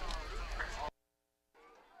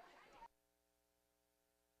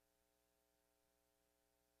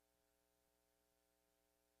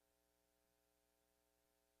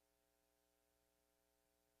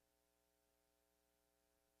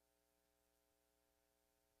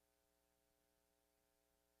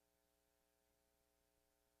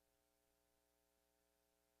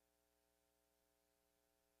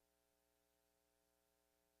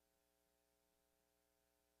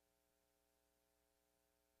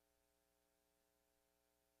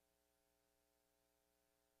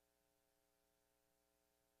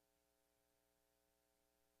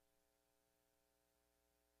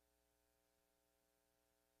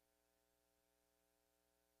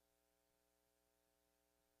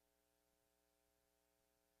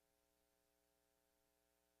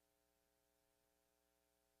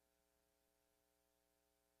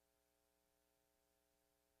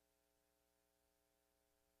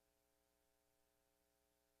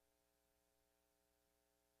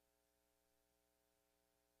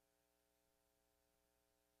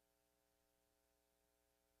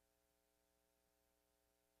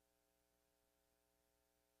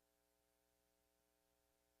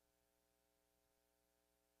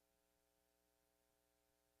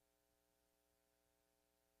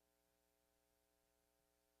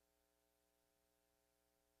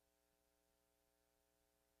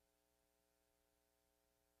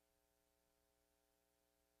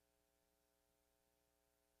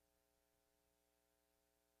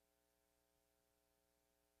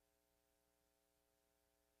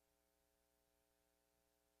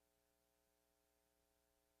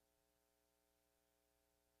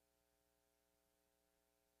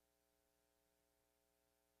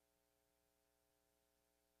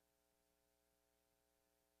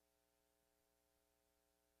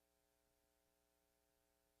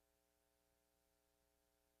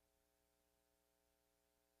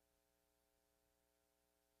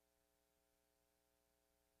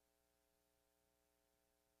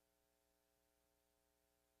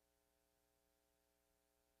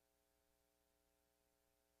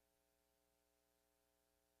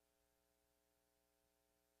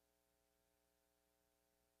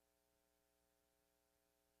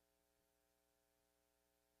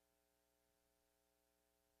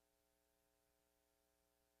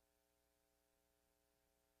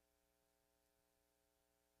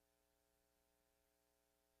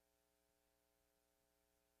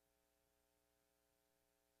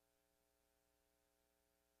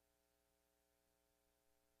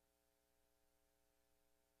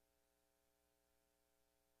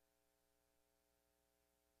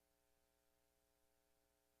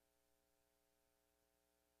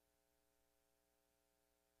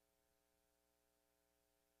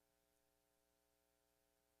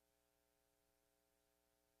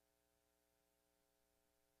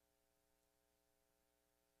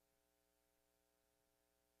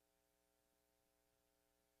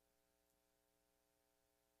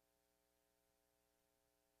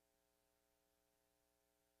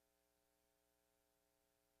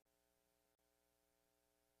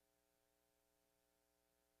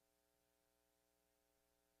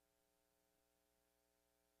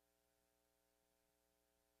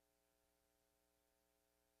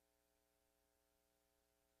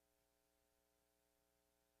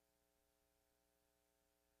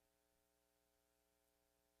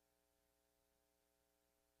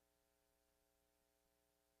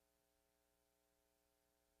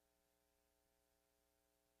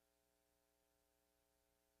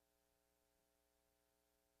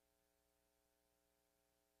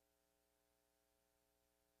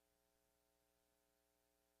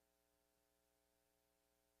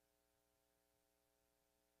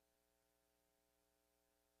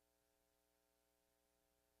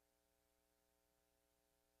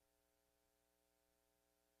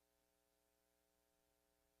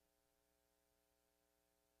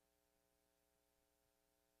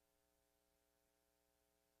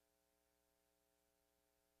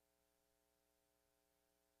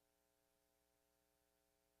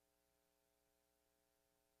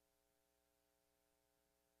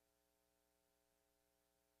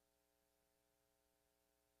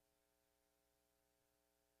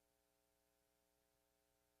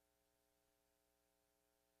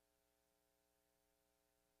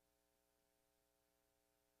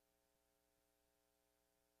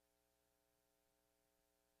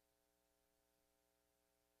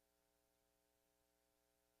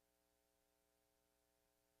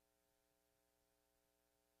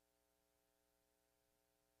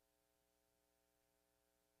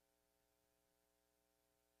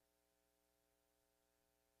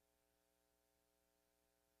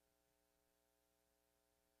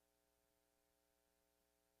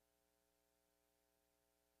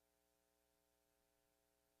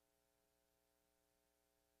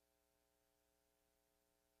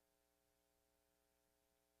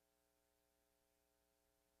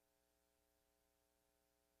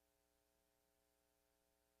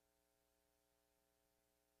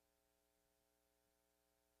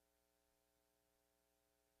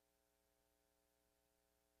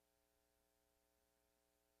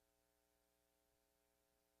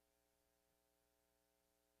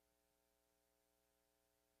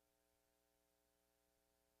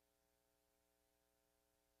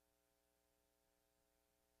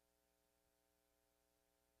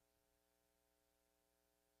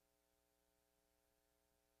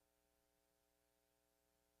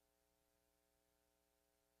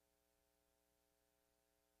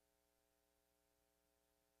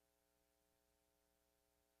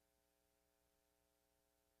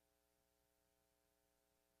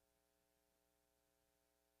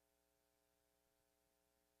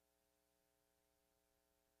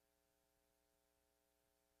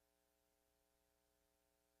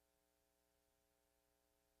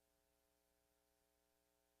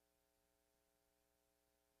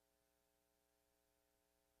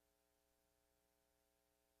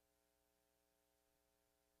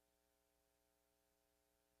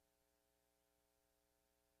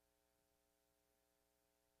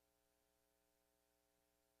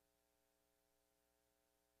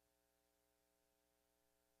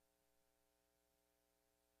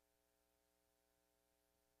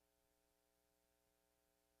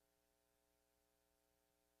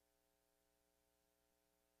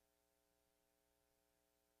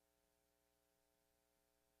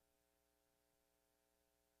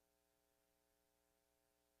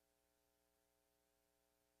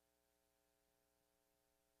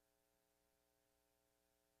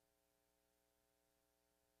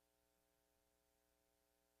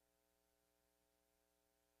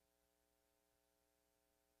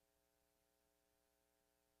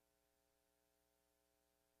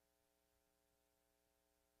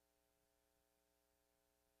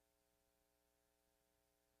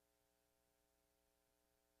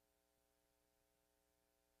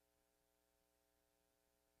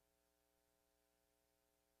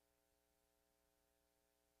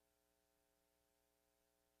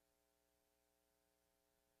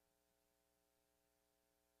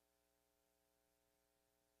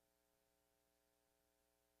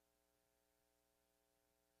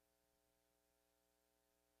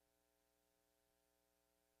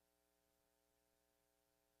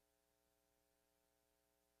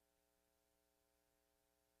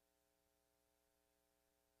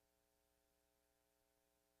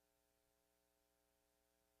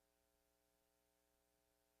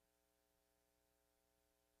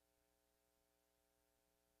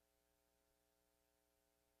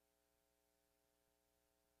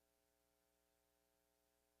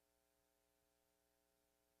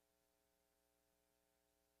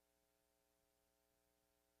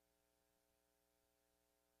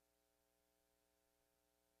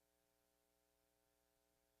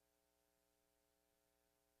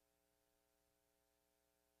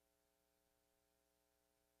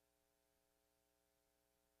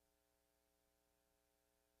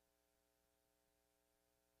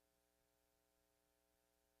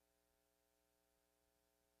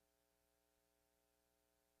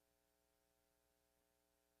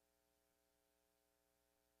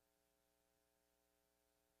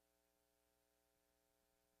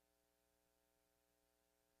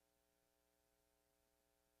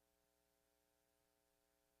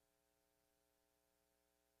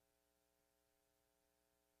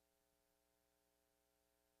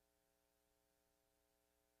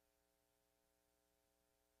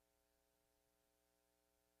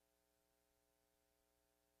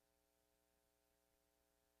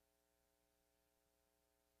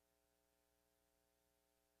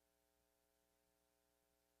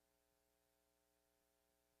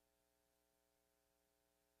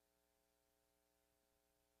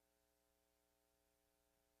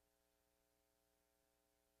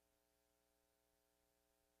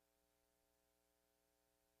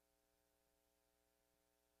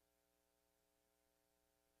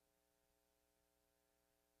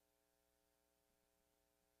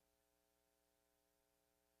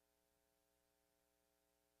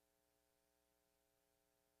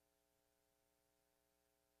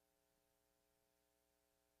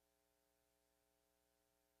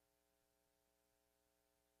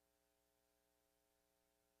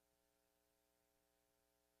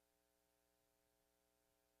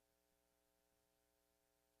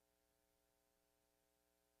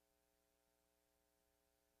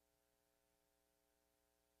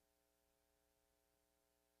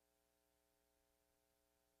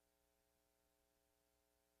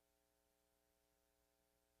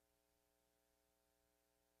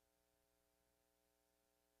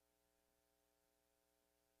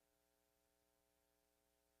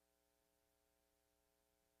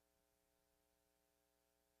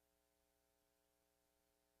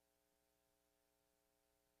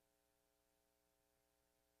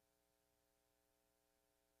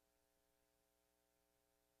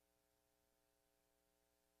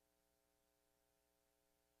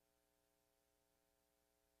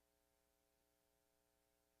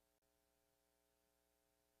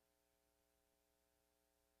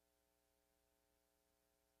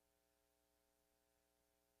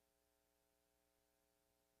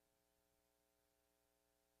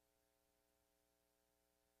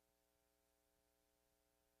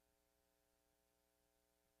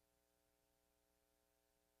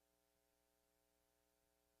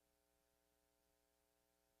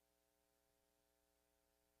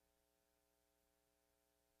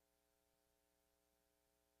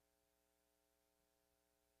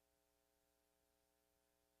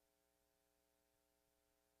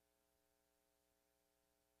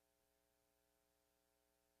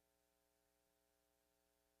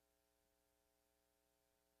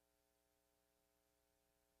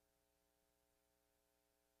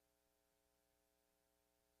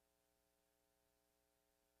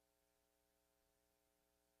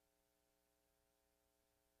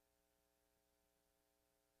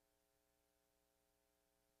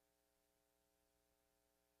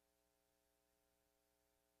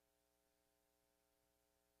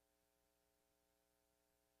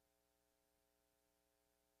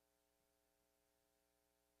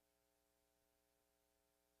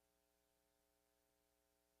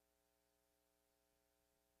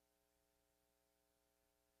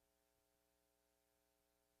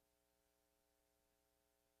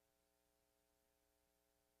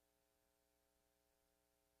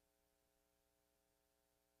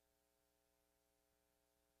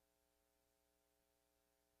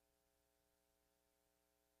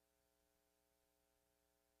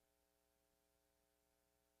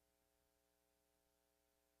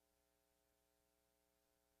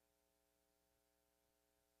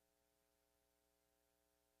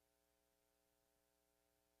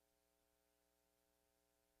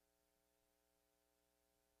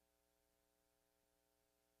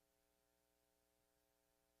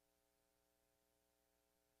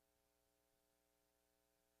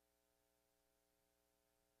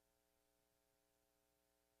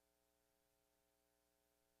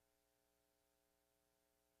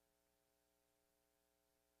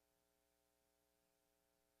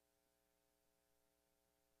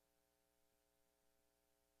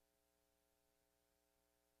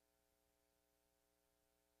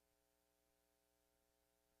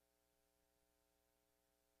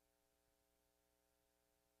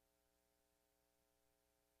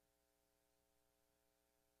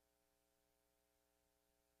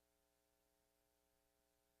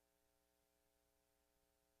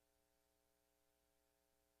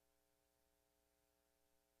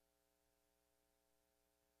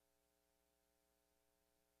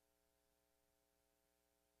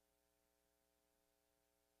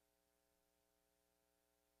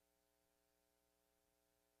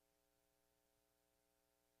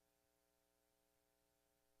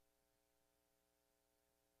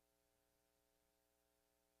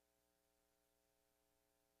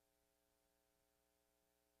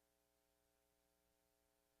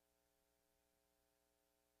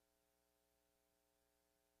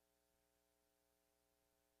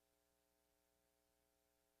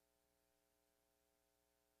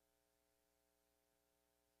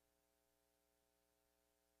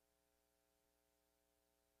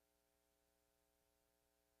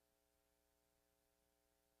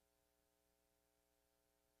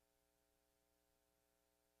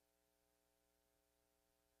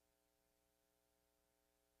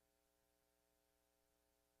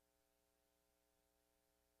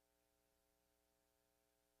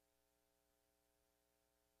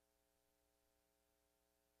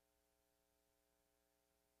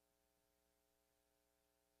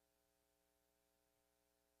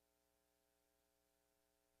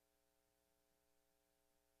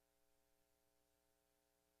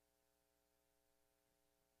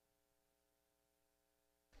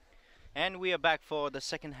 And we are back for the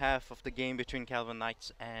second half of the game between Calvin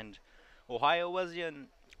Knights and Ohio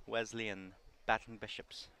Wesleyan battling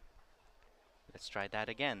Bishops. Let's try that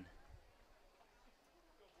again.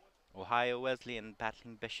 Ohio Wesleyan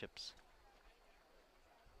battling Bishops.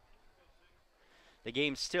 The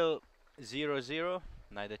game's still 0-0.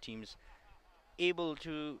 Neither team's able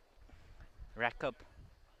to rack up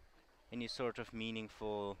any sort of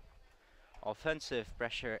meaningful offensive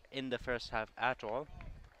pressure in the first half at all.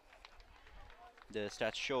 The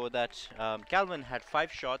stats show that Calvin had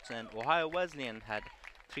 5 shots and Ohio Wesleyan had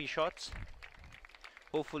 3 shots.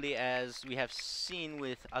 Hopefully, as we have seen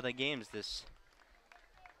with other games this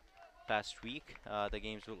past week, the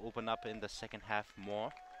games will open up in the second half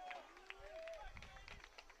more.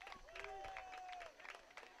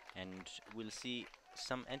 And we'll see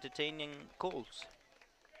some entertaining goals.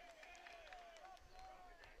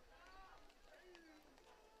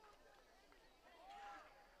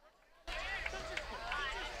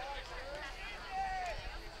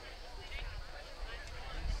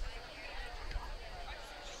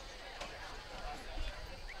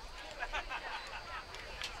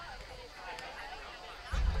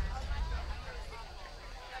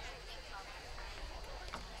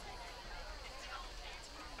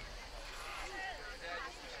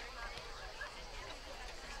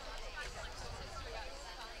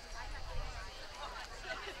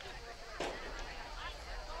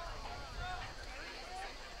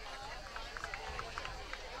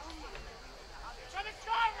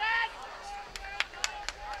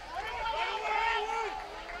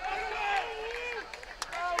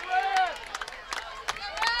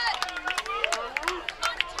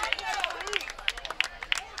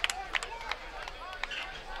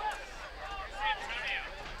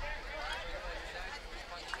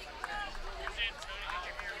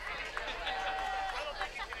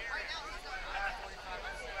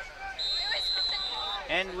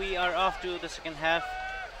 And we are off to the second half.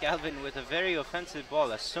 Calvin with a very offensive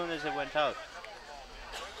ball as soon as it went out.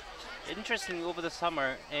 Interestingly, over the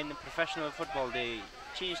summer in professional football, they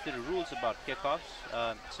changed the rules about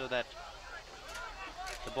kickoffs so that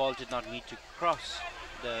the ball did not need to cross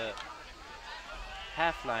the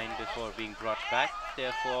half line before being brought back.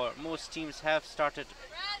 Therefore, most teams have started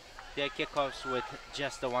their kickoffs with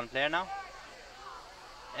just the one player now.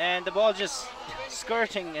 And the ball just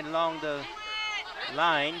skirting along the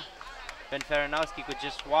line. Ben Faranowski could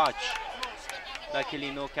just watch. Luckily,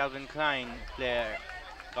 no Calvin Klein player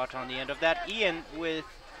got on the end of that. Ian, with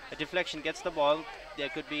a deflection, gets the ball. There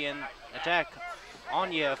could be an attack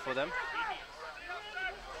on here for them.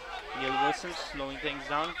 Neil Wilson slowing things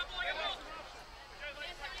down.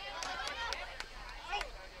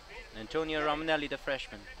 Antonio Romanelli, the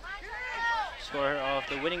freshman, scorer of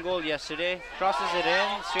the winning goal yesterday, crosses it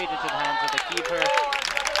in straight into the hands of the keeper.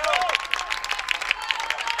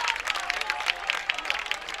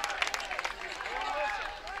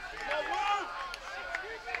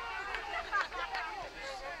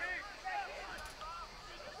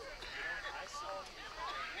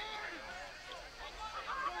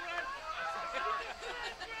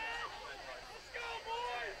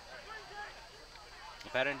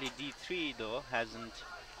 Apparently D3 though hasn't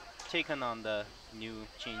taken on the new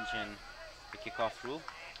change in the kickoff rule.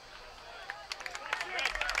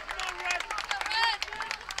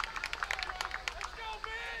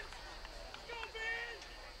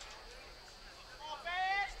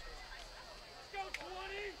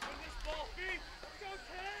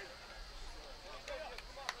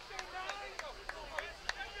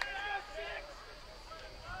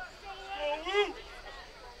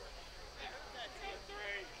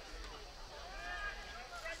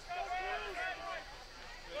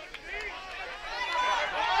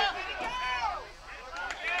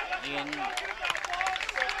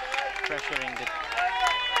 Pressuring the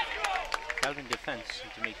Calvin defense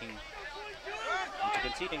into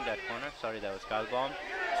conceding that corner. Sorry, that was Kyle Baum.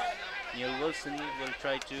 Neil Wilson will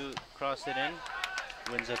try to cross it in.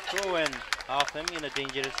 Wins a throw-in off him in a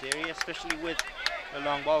dangerous area, especially with the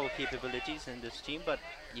long ball capabilities in this team, but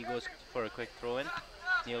he goes for a quick throw-in.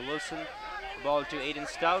 Neil Wilson, ball to Aiden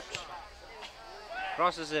Stout.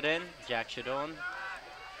 Crosses it in. Jack Shadone.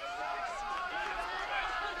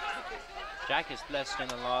 Jack is blessed in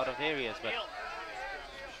a lot of areas, but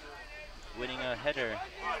winning a header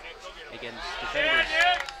against defenders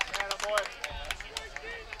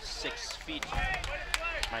 6 feet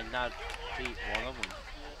might not be one of them.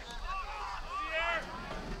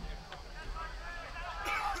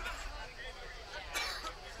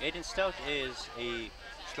 Aiden Stout is a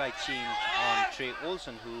slight change on Trey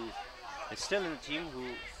Olson, who is still in the team, who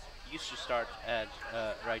used to start at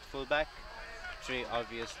right fullback. Trey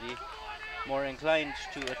obviously more inclined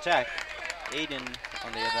to attack. Aiden,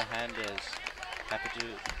 on the other hand, is happy to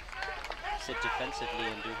sit defensively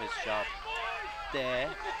and do his job there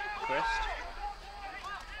first.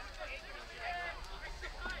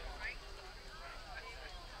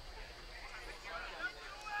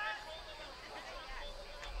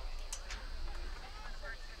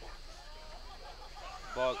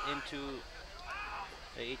 Ball into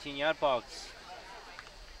the 18-yard box.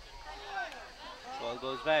 Ball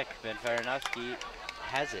goes back. Ben Farinowski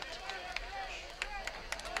has it.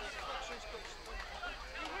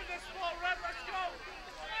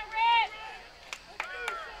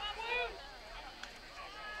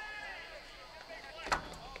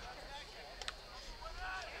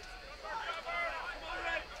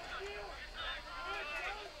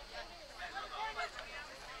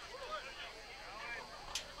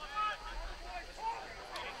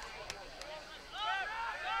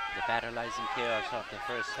 The paralyzing chaos of the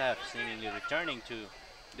first half seemingly returning to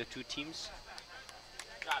the two teams.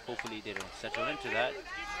 Hopefully they don't settle into that.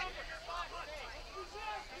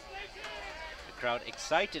 The crowd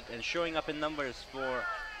excited and showing up in numbers for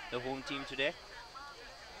the home team today.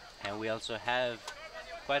 And we also have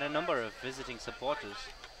quite a number of visiting supporters,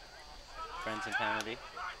 friends and family,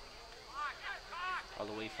 all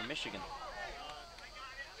the way from Michigan.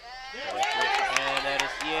 And that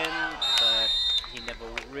is Ian, but he never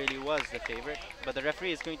really was the favorite. But the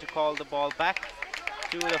referee is going to call the ball back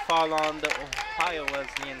to the foul on the Ohio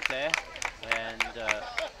Wesleyan player. And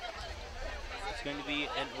it's going to be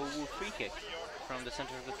an OWU free kick from the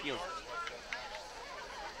center of the field.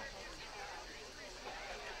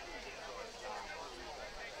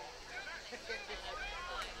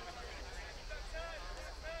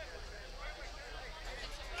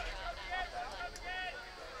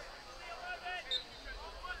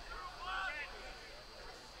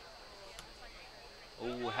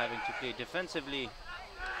 OWU having to play defensively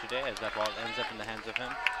today as that ball ends up in the hands of him,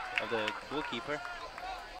 of the goalkeeper.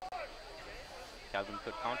 Calvin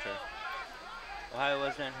could counter. Ohio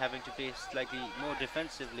Wesleyan having to play slightly more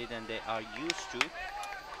defensively than they are used to,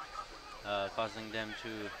 causing them to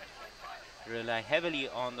rely heavily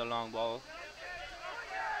on the long ball,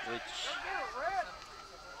 which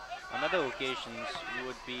on other occasions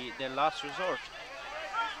would be their last resort.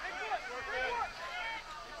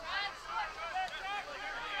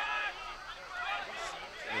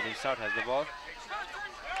 Aiden Stout has the ball,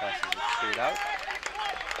 passes it straight out.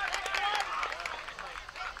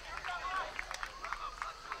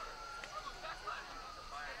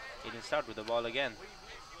 Aiden Stout with the ball again.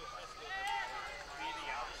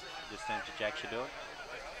 This time to Jack Shadow.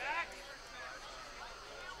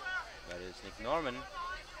 That is Nick Norman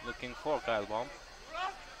looking for Kyle Baum.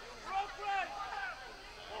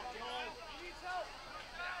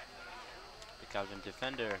 The Calvin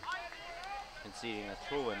defender conceding a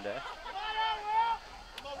throw in there.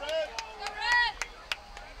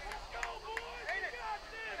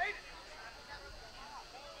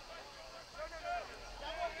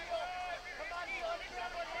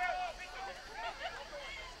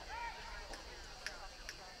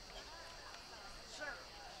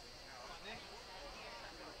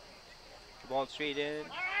 Ball straight in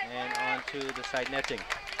and onto the side netting.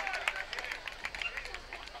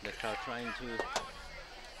 The crowd trying to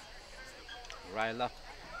rile up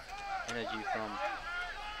energy from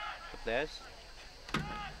the players.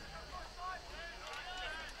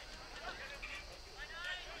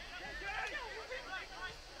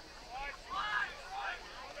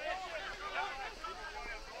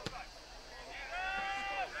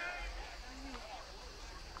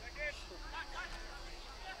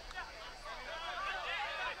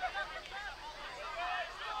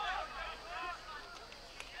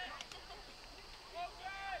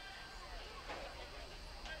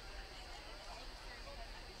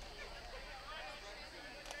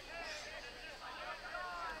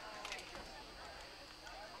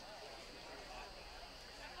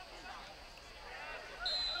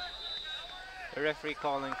 The referee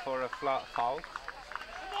calling for a foul. Come on,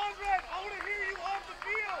 Red! I want to hear you off the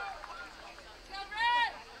field!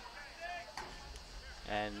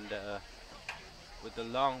 And with the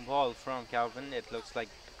long ball from Calvin, it looks like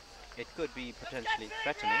it could be potentially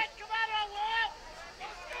threatening. Come on, OWU!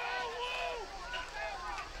 Let's go, OWU!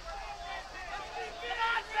 Come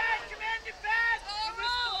on, Red! Command your pass! And this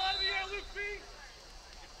ball out of the air, Luke B!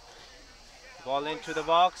 Ball into the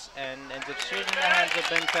box and ends up straight in the hands of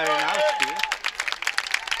Ben Farinowski.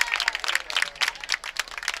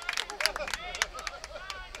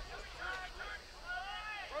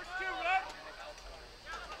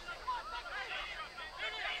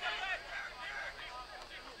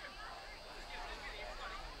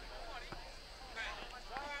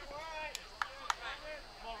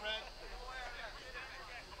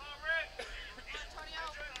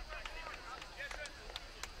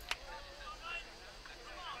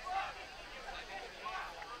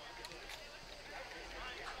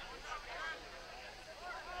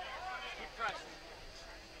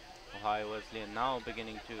 by Wesleyan, now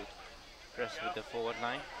beginning to press with the forward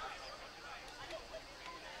line.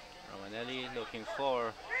 Romanelli looking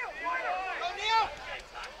for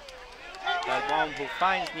Dalbaum, who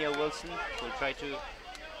finds Neil Wilson, will try to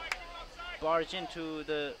barge into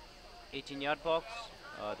the 18-yard box.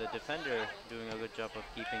 The defender doing a good job of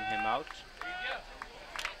keeping him out.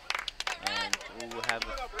 And we'll have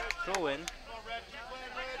a throw in.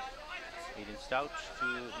 Aiden Stout to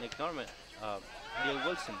Nick Norman, Neil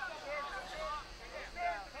Wilson.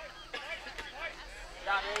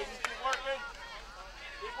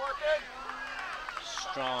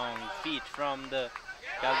 Strong feet from the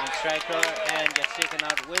Calvin striker and gets taken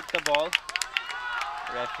out with the ball.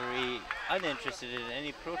 Referee uninterested in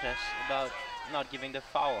any protest about not giving the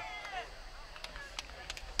foul.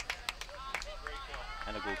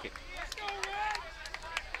 And a goal kick.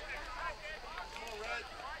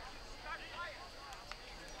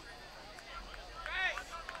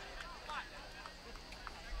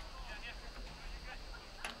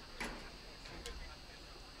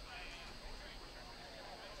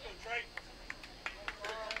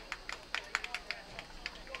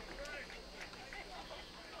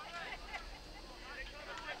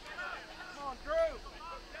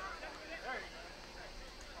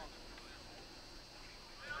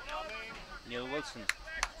 Neil Wilson.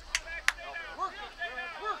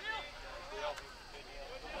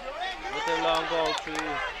 With a long ball to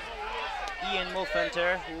Ian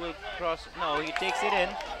Mulfenter, who will cross. No, he takes it in.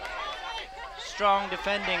 Strong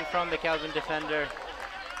defending from the Calvin defender.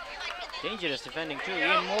 Dangerous defending too.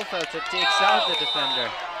 Ian Mulfenter takes out the defender.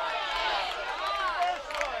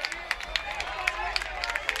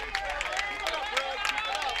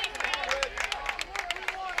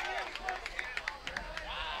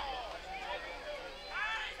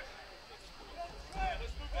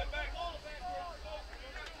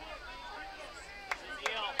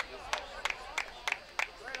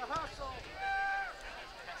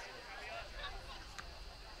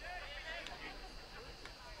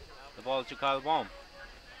 The ball to Kyle Baum.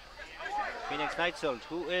 Phoenix Nightsold,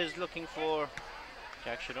 who is looking for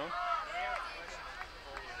Jack Sharon.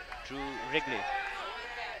 Drew Wrigley.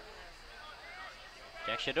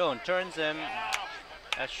 Jack Sharon turns him.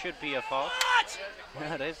 That should be a foul.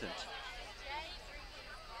 No, it isn't.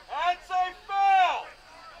 I'd say foul!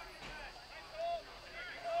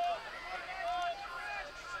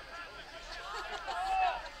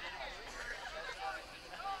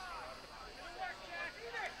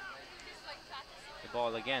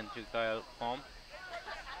 Ball again to Kyle Baum.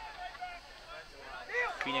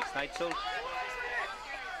 Phoenix Nightsold.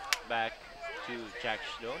 Back to Jack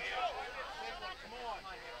Schlo.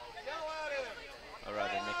 Or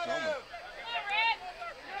rather Nick Norman.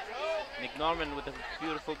 Nick Norman with a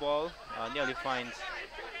beautiful ball. Nearly finds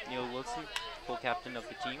Neil Wilson, co-captain of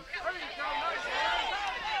the team.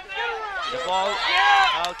 The ball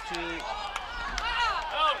out to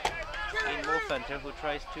Ian Mulfenter, who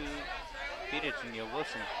tries to feed it to Neil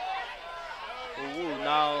Wilson. OWU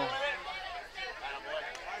now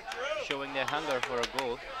showing their hunger for a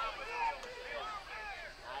goal.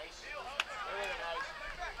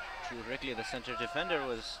 Drew Wrigley, the center defender,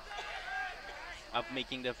 was up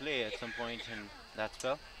making the play at some point in that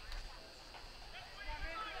spell.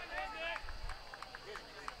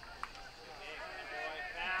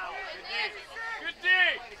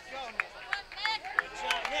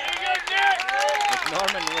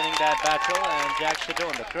 Norman winning that battle, and Jack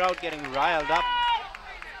Shadone, the crowd getting riled up.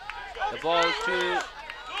 The ball to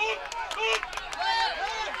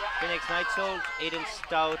Phoenix Nightsold. Aiden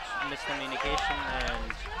Stout, miscommunication,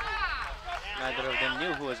 and neither of them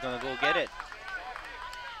knew who was going to go get it.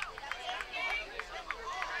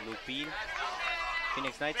 Luke Bean.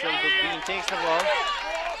 Phoenix Nightsold, Luke Bean takes the ball.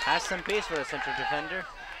 Has some pace for a central defender.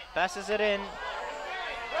 Passes it in.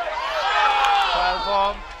 Kyle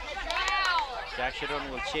Baum. Jack Sharon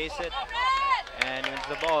will chase it and wins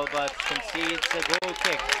the ball, but concedes a goal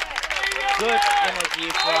kick. Good energy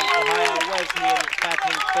from Ohio Wesleyan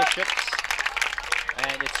Patrick Bishops.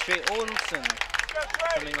 And it's Trey Olson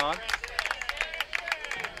coming on.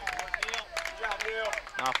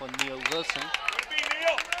 Now for Neil Wilson.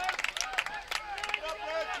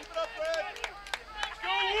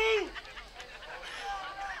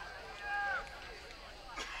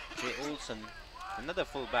 Trey Olson, another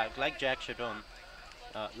fullback like Jack Sharon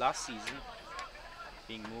last season,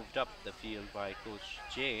 being moved up the field by Coach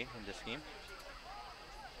Jay in this game.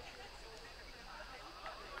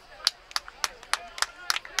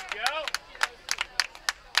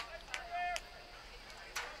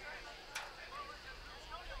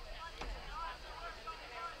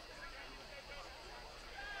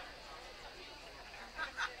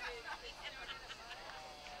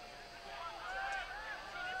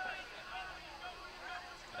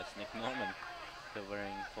 Nick Norman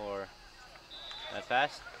covering for that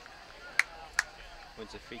pass.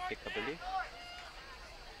 Wins a free kick, I believe.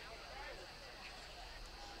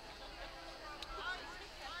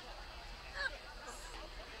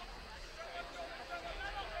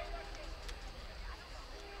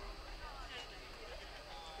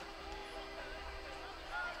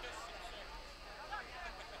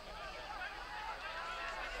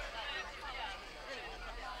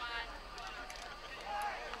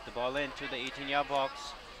 The ball into the 18-yard box.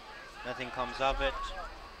 Nothing comes of it.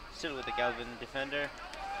 Still with the Calvin defender.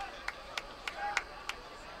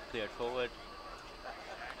 Cleared forward.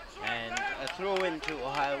 And a throw into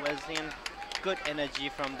Ohio Wesleyan. Good energy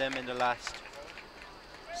from them in the last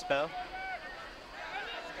spell.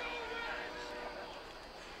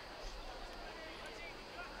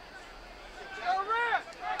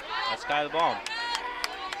 That's Kyle Baum.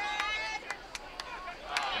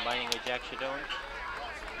 Combining with Jack Shadone.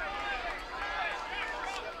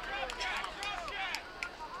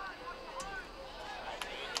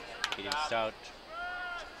 Getting Stout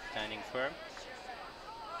standing firm.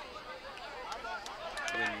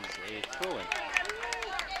 Wins a throw-in.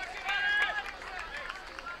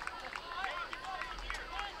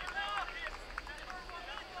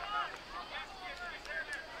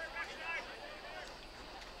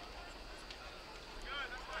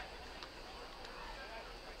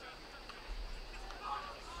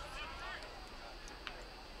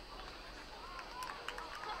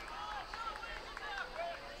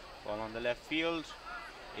 Ball on the left field.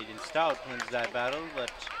 Aiden Stout wins that battle,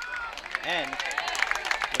 and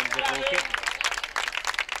wins the goal kick.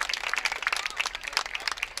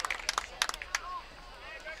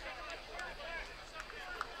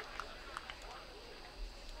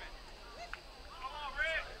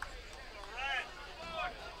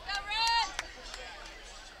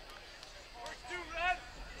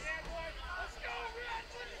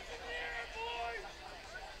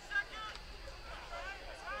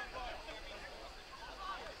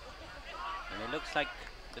 Looks like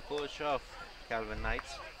the coach of Calvin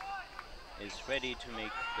Knights is ready to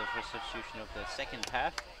make the first substitution of the second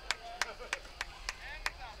half.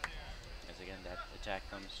 As again, that attack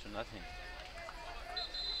comes to nothing.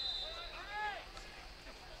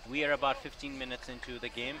 We are about 15 minutes into the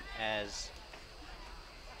game as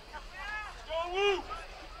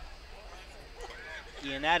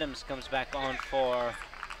Ian Adams comes back on for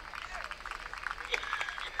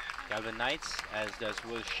Calvin Knights, as does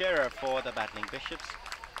Will Scherer for the Battling Bishops.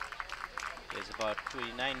 There's about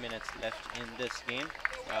 29 minutes left in this game.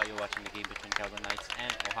 You're watching the game between Calvin Knights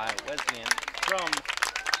and Ohio Wesleyan from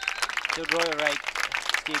the Royal Wright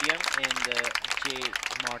Stadium in the J.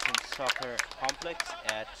 Martin Soccer Complex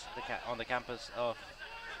at on the campus of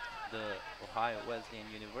the Ohio Wesleyan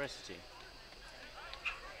University.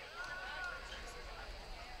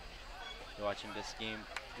 You're watching this game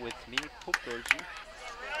with me, Pope Dorji.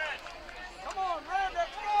 Come on, Red, let's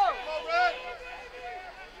go! Come on, Red!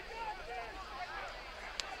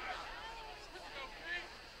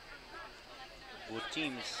 Both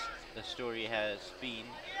teams, the story has been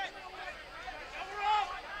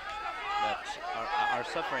that are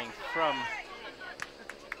suffering from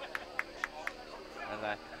a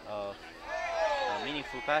lack of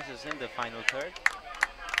meaningful passes in the final third.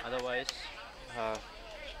 Otherwise,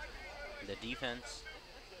 the defense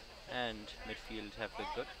and midfield have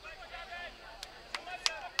looked good.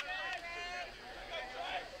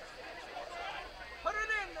 Put it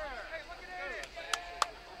in there! Hey, look at it!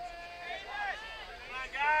 Come on,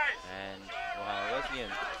 guys! And Ohio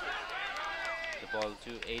Wesleyan. The ball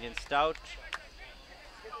to Aiden Stout.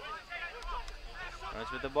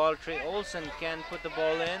 Runs with the ball. Trey Olsen can put the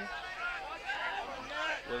ball in.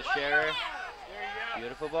 Will Scherer.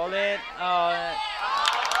 Beautiful ball in.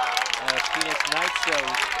 Phoenix Knights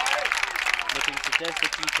looking to test the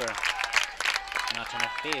keeper. Not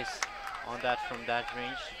enough pace on that from that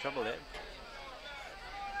range to trouble it.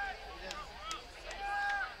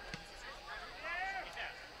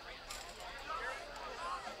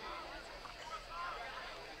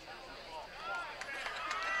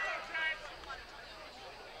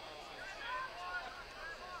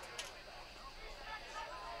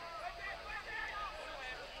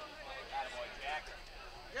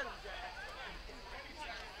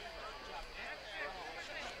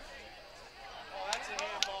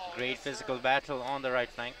 Great physical battle on the right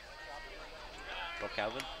flank for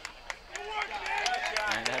Calvin.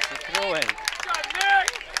 And that's a throw in.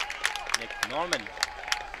 Nick Norman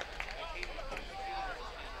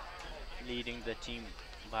leading the team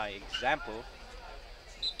by example.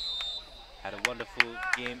 Had a wonderful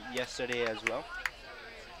game yesterday as well.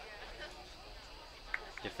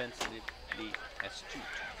 defensively astute.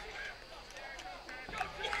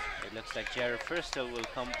 It looks like Jared Firstel will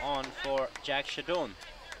come on for Jack Shadone.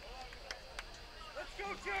 Let's go,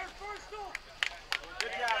 Jared Firstel.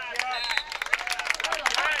 Good job, Jared.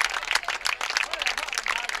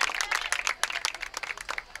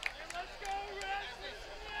 Let's go, Red.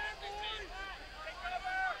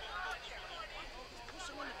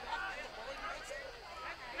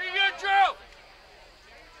 Pretty good, Drew.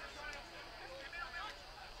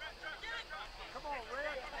 Come on,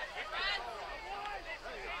 Red.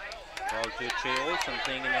 Ball to Trey Olson,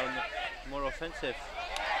 playing in a more offensive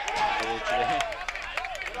role today.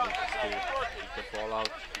 Just to keep the ball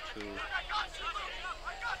out to the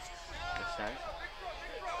stand.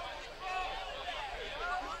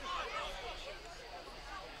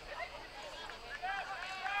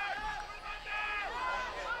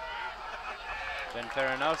 When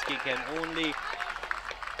Faranowski can only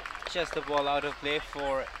chest the ball out of play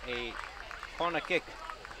for a corner kick.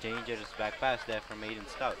 Dangerous back pass there from Aiden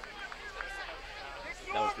Stout.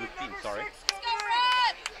 That was Luke Bean, sorry.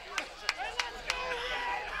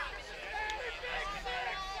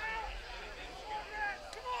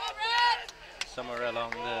 Somewhere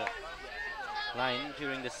along the line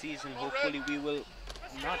during the season, hopefully we will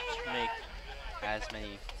not make as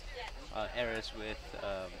many errors with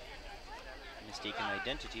mistaken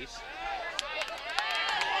identities.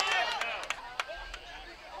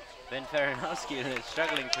 Ben Faranowski is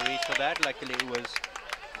struggling to reach for that. Luckily it was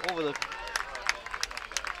over the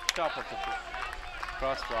top of the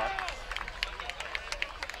crossbar.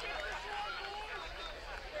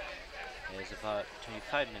 There's about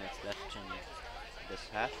 25 minutes left in this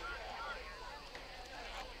half.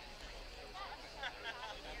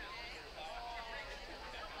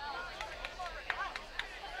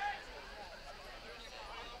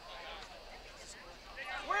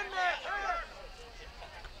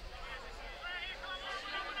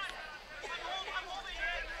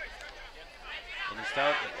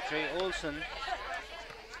 Out Trey Olson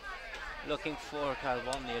looking for Kyle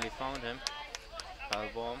Baum, nearly found him. Kyle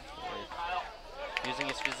Baum using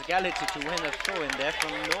his physicality to win a throw in there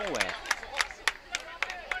from nowhere.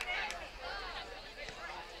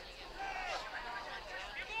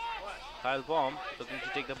 Kyle Baum looking to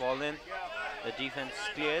take the ball in. The defense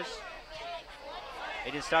clears.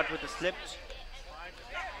 It is start with a slip.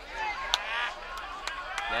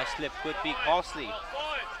 That slip could be costly.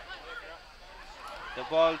 The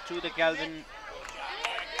ball to the Calvin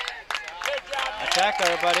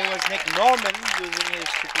attacker, but it was Nick Norman using his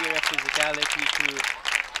superior physicality to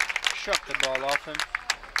shuck the ball off him.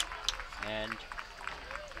 And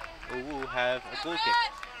OWU have a goal kick.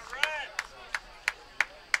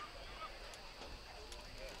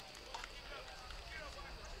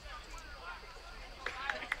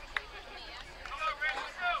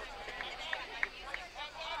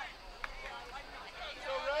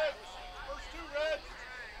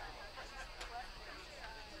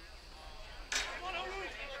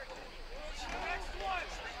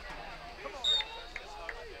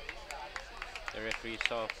 The referee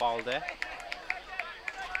saw a foul there.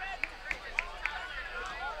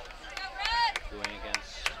 Going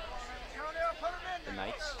against the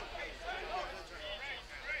Knights.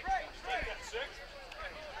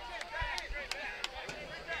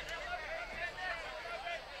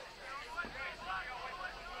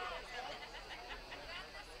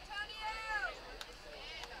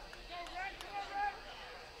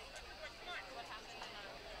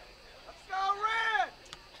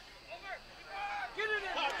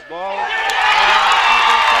 Ball, and the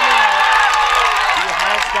keeper coming out. He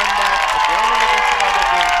has done that again and against the other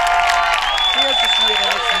team. Clear to see it,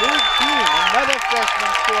 and it's Luke Bean, another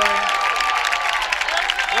freshman scoring.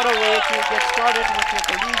 What a way to get started with your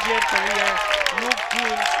collegiate career. Luke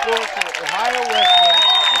Bean scores for Ohio Wesleyan.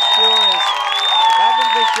 The score is Gavin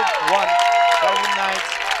Bishop 1, Calvin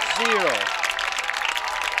Knights 0.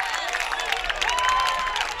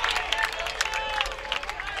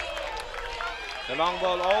 The long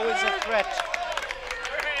ball always a threat,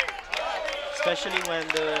 especially when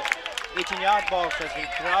the 18-yard box has been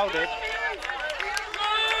crowded,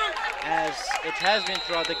 as it has been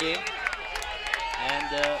throughout the game.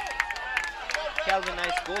 And Calvin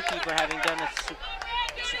Knight's goalkeeper, having done a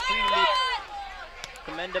supremely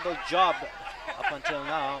commendable job up until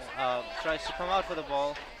now, tries to come out for the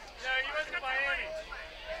ball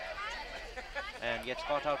and gets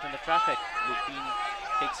caught out in the traffic. Lupin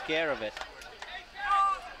takes care of it.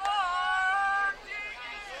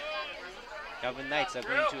 Calvin Knights are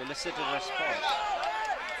going to elicit a response.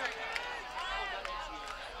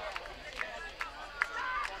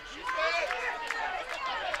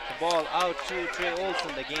 The ball out to Trey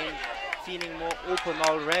Olsen. The game feeling more open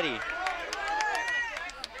already.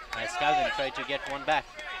 As Calvin tried to get one back.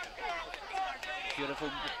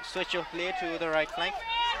 Beautiful switch of play to the right flank.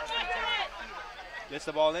 Gets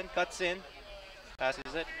the ball in, cuts in,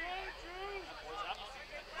 passes it.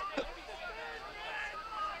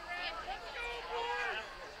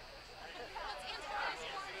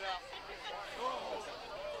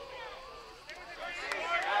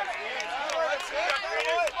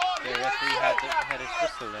 The referee had his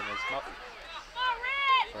pistol in his mouth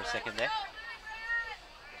for a second there.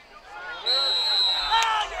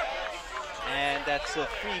 And that's a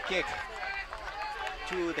free kick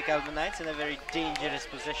to the Calvin Knights in a very dangerous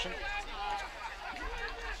position.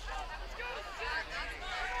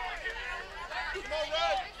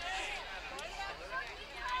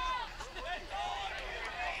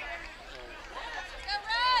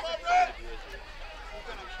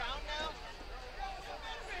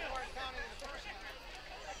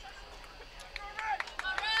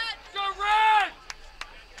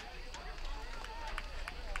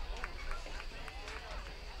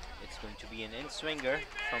 Going to be an in-swinger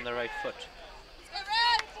from the right foot.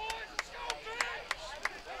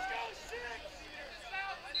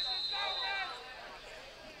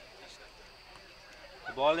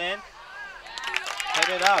 The ball in,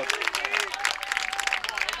 headed out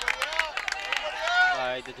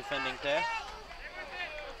by the defending player.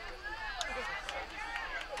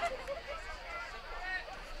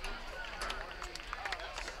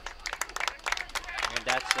 And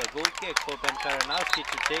that's a goal kick for Ben Karanowski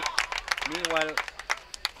to take. Meanwhile,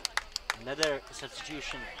 another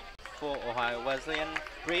substitution for Ohio Wesleyan.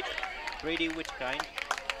 Brady Whitkind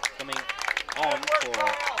coming on for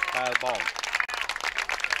Kyle Baum.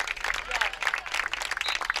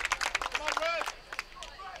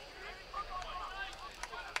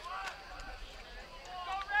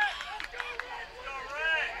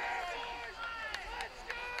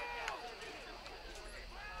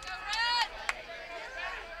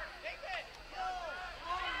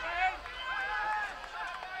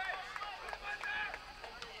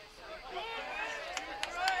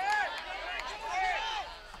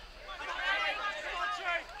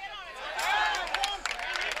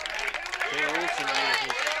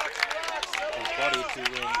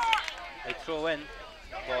 Throw in,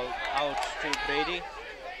 ball out to Brady.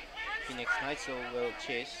 Phoenix Knights will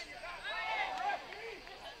chase.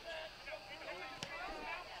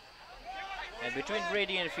 And between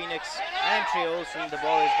Brady and Phoenix and Trey Olsen, the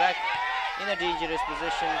ball is back in a dangerous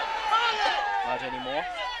position. Not anymore.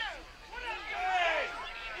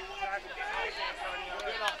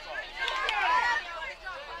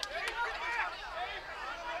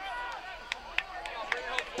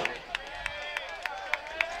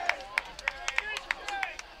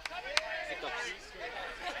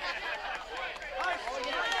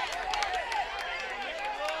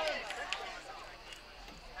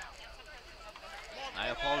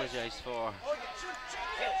 For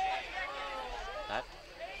that.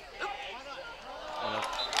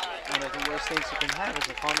 One of the worst things you can have as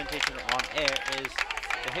a commentator on air is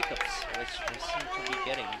the hiccups, which I seem to be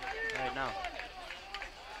getting right now.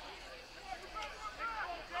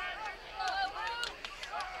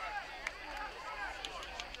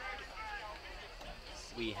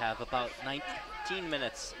 We have about 19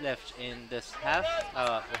 minutes left in this half.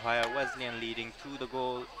 Ohio Wesleyan leading to the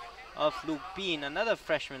goal of Luke Bean, another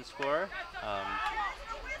freshman scorer,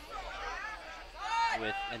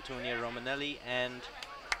 with Antonio Romanelli and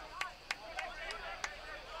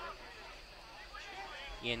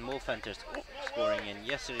Ian Mulfanter scoring in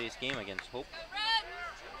yesterday's game against Hope.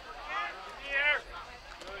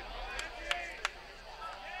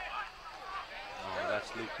 Oh,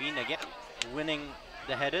 that's Luke Bean again, winning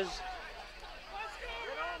the headers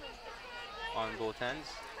on both ends.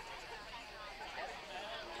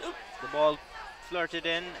 The ball flirted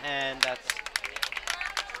in, and that's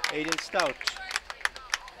Aiden Stout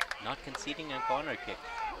not conceding a corner kick.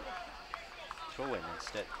 Throw in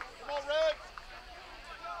instead.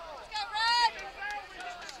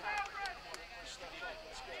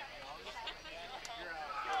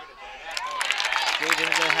 Straight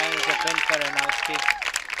into the hands of Ben Karanowski.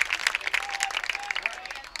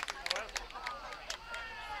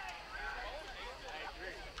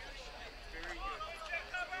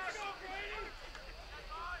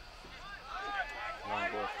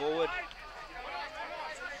 Forward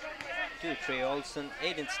to Trey Olsen,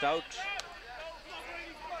 Aiden Stout,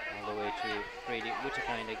 all the way to Brady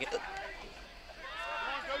Whitkind again.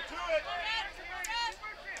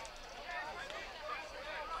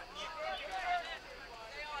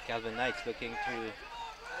 Calvin Knights looking to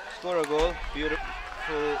score a goal.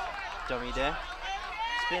 Beautiful dummy there.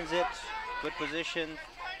 Spins it, good position,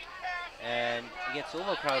 and gets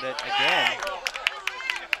overcrowded again.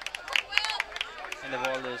 And the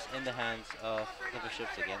ball is in the hands of the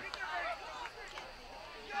Bishops again.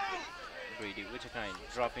 Brady Whittakind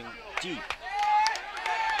dropping deep.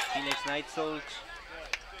 Phoenix Knights Sold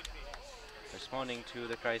responding to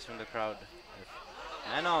the cries from the crowd.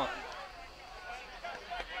 Man on.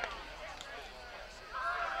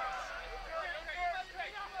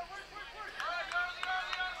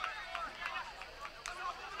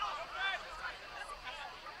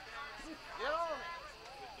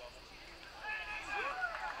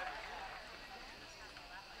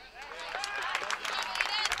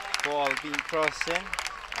 Ball being crossed in.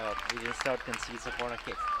 Agent Stout concedes a corner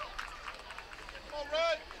kick.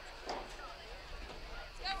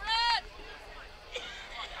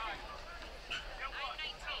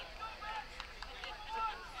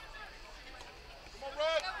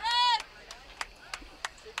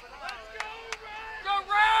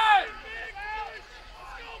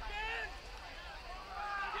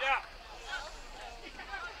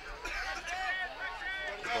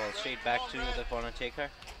 Ball straight back to the corner taker,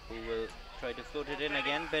 who will try to float it in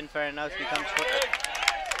again. Ben Farinaus becomes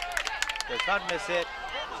does not miss it,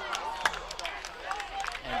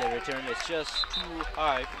 and the return is just too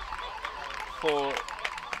high for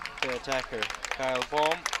the attacker. Kyle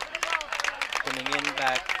Baum coming in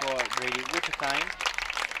back for Brady Whittakind,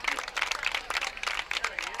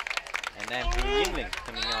 and Andrew Yingling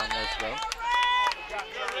coming on as well.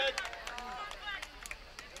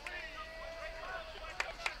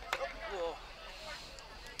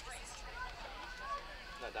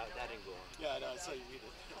 That didn't go on. Yeah, no, I saw you read it.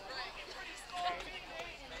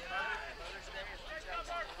 I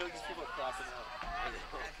feel like these people are crossing out.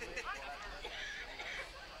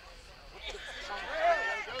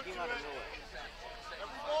 Came out of nowhere.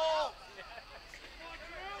 Every ball!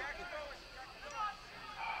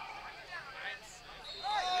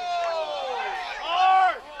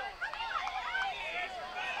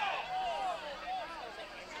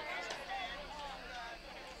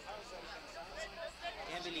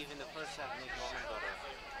 I can't believe in the first half Nick Norman got a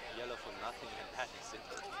yellow for nothing, and that is it,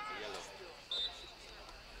 a yellow.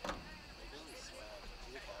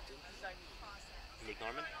 Nick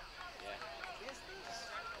Norman? Yeah.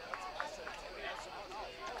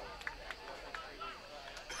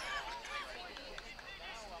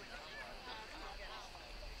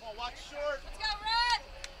 Come on, watch short! Let's go, Red!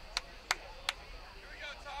 Here we go,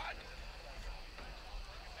 Todd!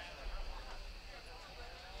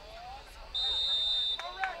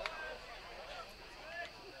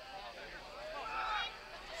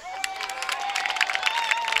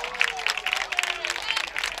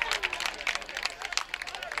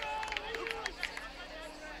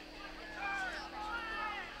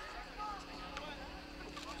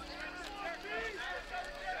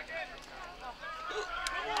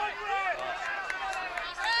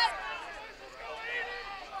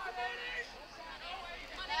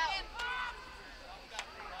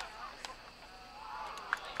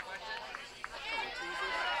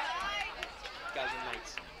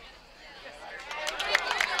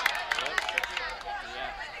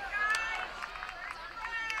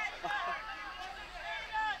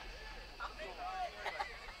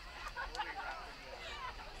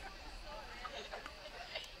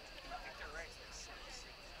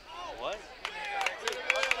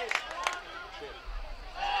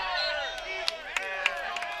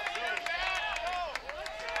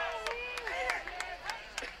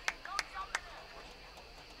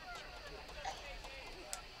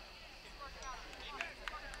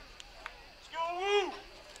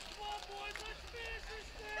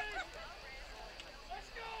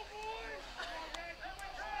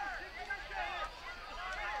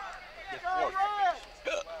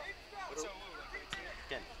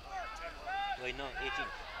 Wait, no, 18.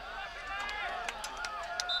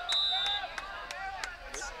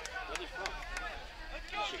 Where are they from?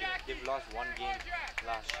 Michigan. They've lost one game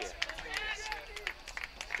last year.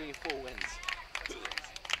 3-4 wins.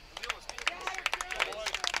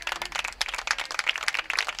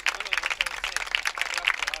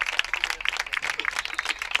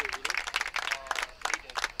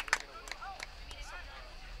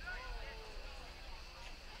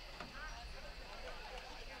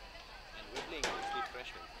 And we're playing mostly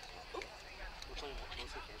freshmen. We're playing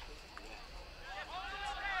mostly freshmen? Yeah.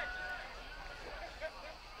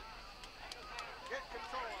 Get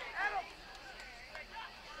control.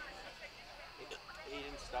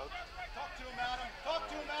 Aiden Stout. Talk to him, Adam. Talk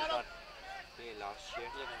to him, Did Adam. not play last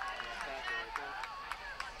year.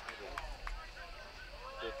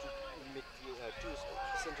 The two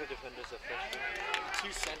center center defenders are freshmen.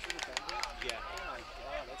 2 center defenders? Yeah. Oh my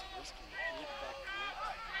god, that's risky.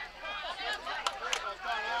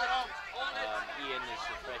 Ian is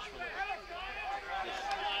a freshman. This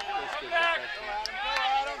kid's a freshman.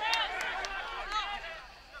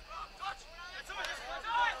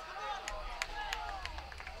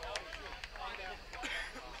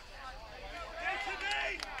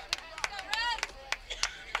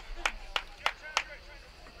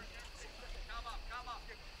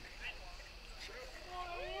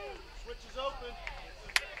 Switch is open.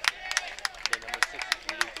 The number 6 is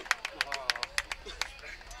really good.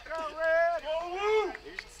 Go Red! Go Woo!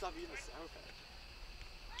 Maybe you should stop eating the Sour Patch.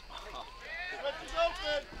 Switch is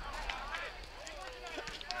open.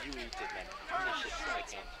 You eat it, man. This shit so I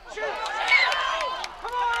can't. Shoot!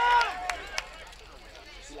 Come on! I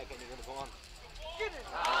feel like I'm gonna go on. Get it!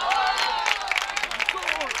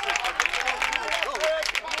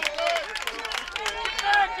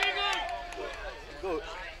 Go.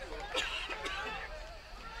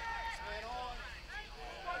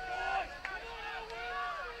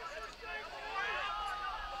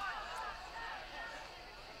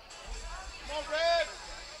 Come on, Red!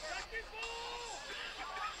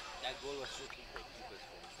 That goal was so clean. Keeper's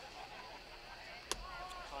fault.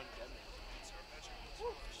 Condemn it.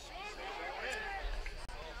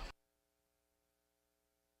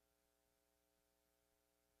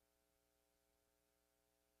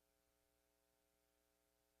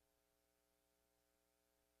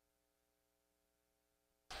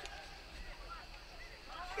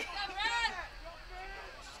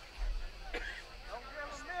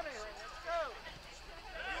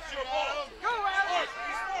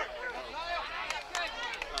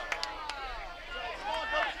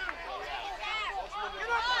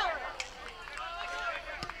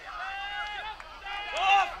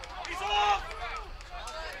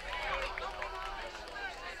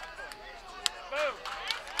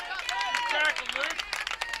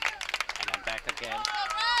 And I'm back again.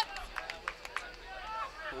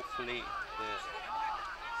 Hopefully the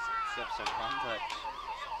steps are gone, but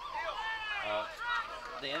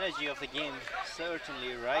the energy of the game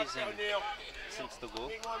certainly rising since the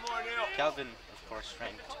goal. Calvin, of course,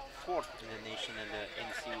 ranked 4th in the nation in the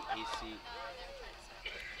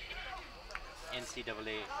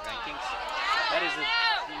NCAA rankings. That is a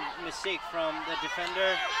mistake from the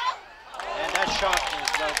defender, and that shot is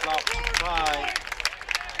well blocked by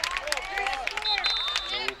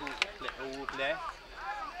the OWU player.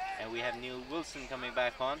 And we have Neil Wilson coming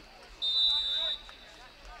back on.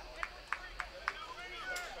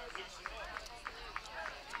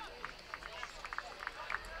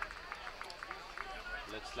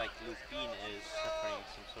 Looks like Luke Bean is suffering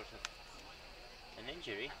some sort of an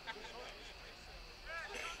injury.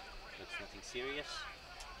 Looks nothing serious.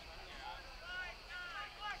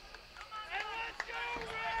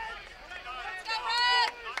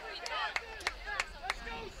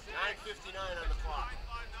 .59 on the clock.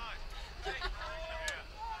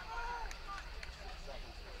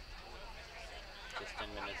 Just 10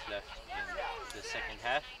 minutes left in the second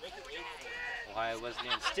half. Ohio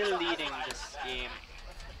Wesleyan still leading this game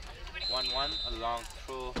 1-1. A long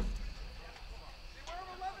throw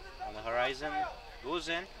on the horizon. Goes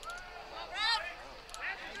in.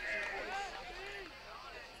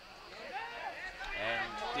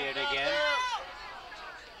 And cleared again.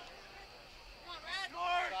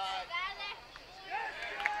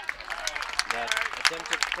 That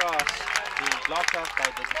attempted cross being blocked off by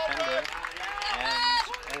the defender,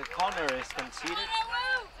 and a corner is conceded.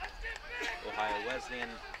 Ohio Wesleyan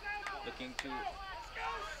looking to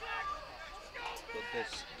put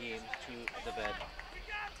this game to the bed.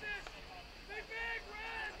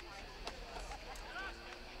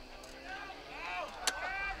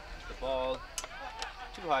 The ball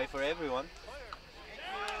too high for everyone,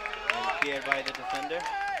 and cleared by the defender.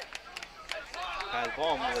 Kyle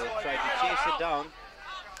Baum will try to chase it down,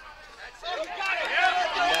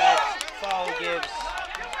 and that foul gives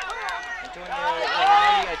Antonio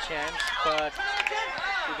Ramanelli a chance, but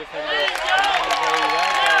the defender commanded very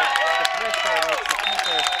well. The pressure makes the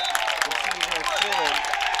keeper receive her throw.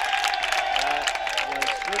 That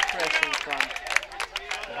was good pressing from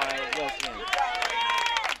Ohio Wesleyan.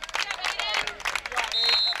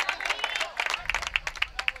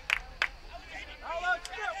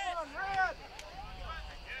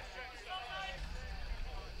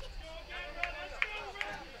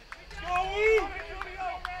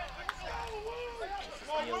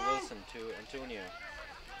 Antonio.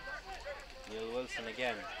 Neil Wilson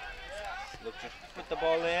again. Look to put the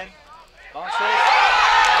ball in. Bounces. There's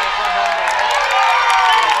a handball.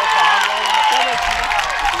 There's a handball in the penalty.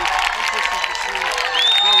 It'll be interesting to see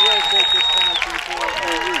who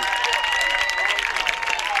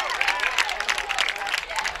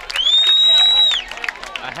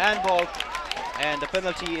handball, and the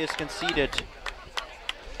penalty is conceded.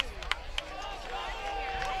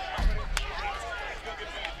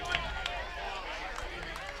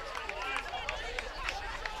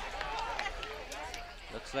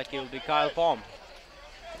 Looks like it will be Kyle Baum.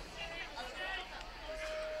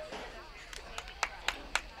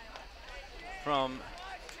 From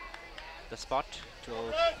the spot,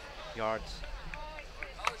 12 yards.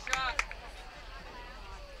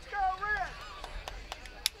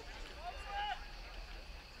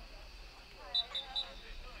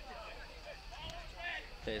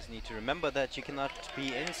 Players need to remember that you cannot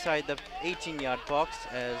be inside the 18-yard box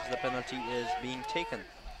as the penalty is being taken.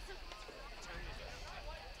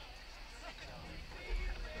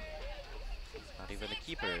 Not even the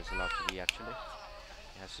keeper is allowed to be, actually.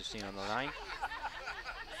 He has to stay on the line.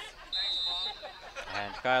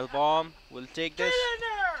 And Kyle Baum will take this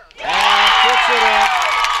and puts it in.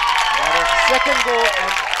 That is the second goal,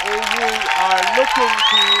 and OU are looking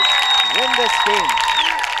to win this game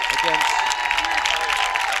against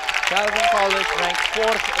Calvin College, ranked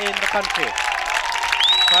 4th in the country.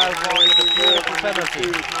 Kyle Baum with a beautiful penalty.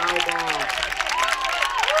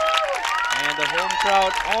 And the home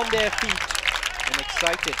crowd on their feet and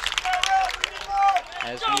excited,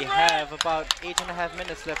 as we have about 8.5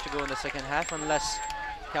 minutes left to go in the second half, unless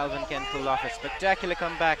Calvin can pull off a spectacular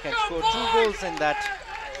comeback and score 2 goals in that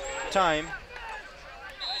time.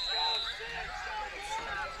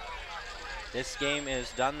 This game is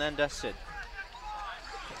done and dusted.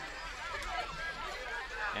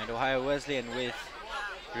 And Ohio Wesleyan with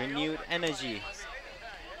renewed energy.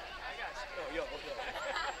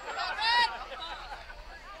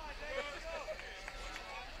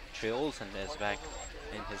 Trey Olsen is back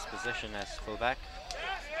in his position as fullback.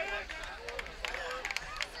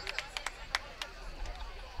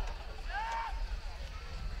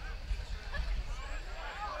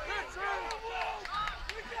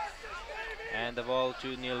 And the ball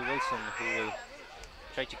to Neil Wilson, who will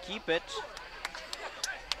try to keep it.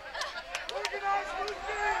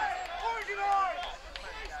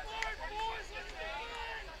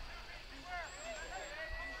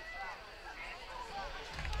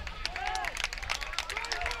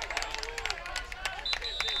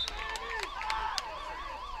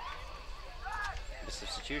 The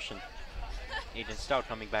substitution. Aiden Stout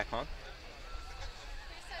coming back on.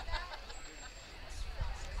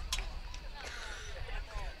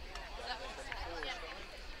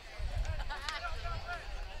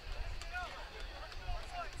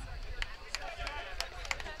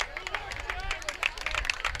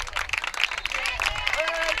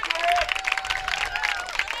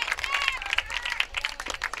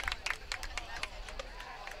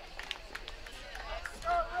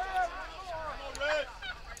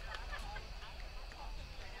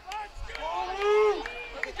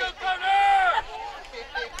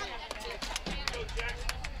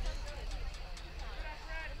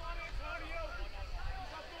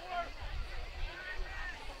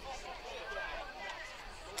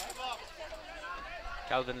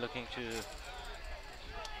 Calvin looking to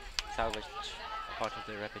salvage part of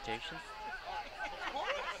their reputation.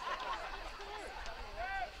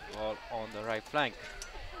 Ball on the right flank.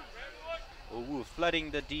 OWU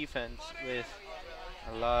flooding the defense with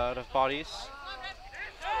a lot of bodies.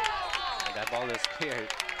 And that ball is cleared.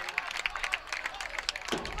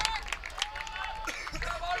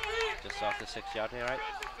 Just off the 6-yard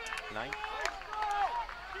line.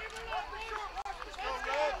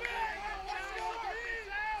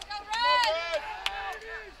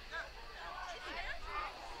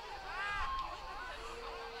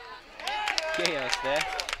 Chaos there,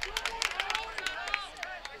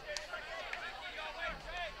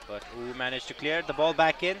 but OWU managed to clear the ball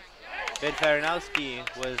back in. Ben Farinowski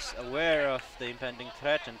was aware of the impending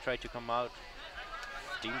threat and tried to come out,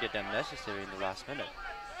 deemed it unnecessary in the last minute.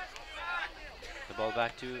 The ball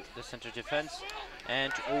back to the center defense,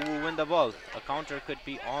 and OWU win the ball. A counter could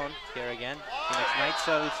be on here again. Phoenix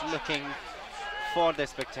Nights looking for the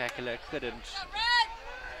spectacular, couldn't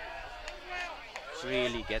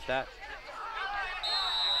really get that.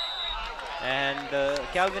 And the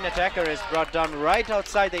Calvin attacker is brought down right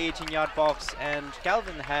outside the 18-yard box, and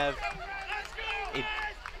Calvin have a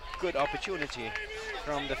good opportunity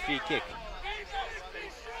from the free kick.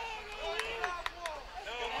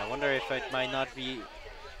 I wonder if it might not be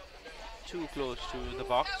too close to the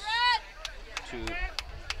box to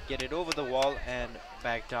get it over the wall and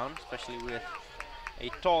back down, especially with a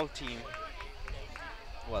tall team.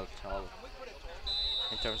 Well, tall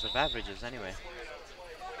in terms of averages anyway.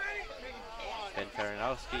 Ben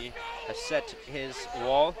Farinowski has set his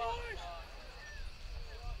wall.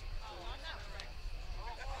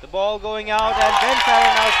 The ball going out, and Ben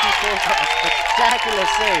Faranowski pulls a spectacular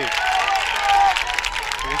save.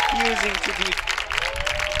 Refusing to be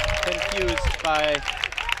confused by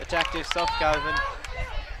the tactics of Calvin.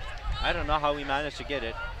 I don't know how he managed to get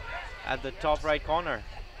it at the top right corner.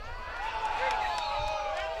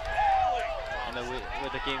 And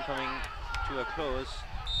with the game coming to a close,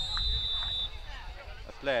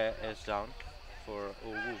 a player is down for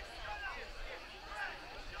OWU.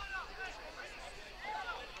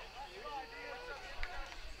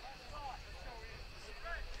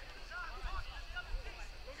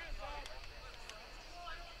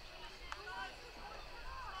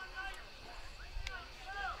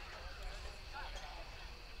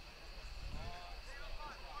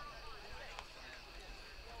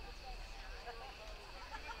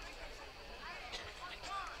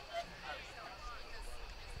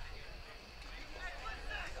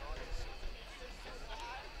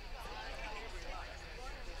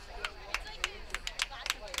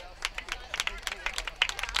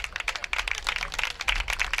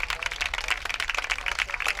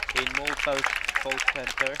 Bolt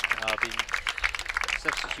Panther being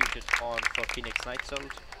substituted on for Phoenix Knights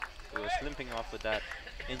Old, who was limping off with that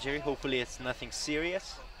injury. Hopefully it's nothing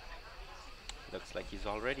serious. Looks like he's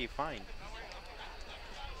already fine.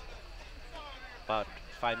 About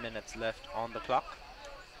 5 minutes left on the clock,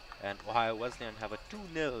 and Ohio Wesleyan have a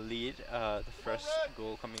 2-0 lead. The first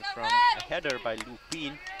goal coming from a header by Luke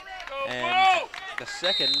Bean, and the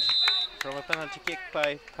second from a penalty kick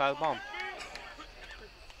by Kyle Baum.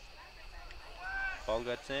 Ball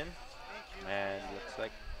gets in, and looks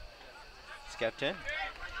like it's kept in.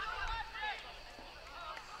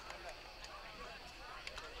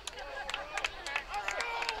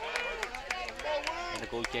 And the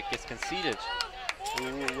goal kick is conceded.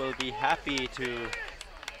 OWU will be happy to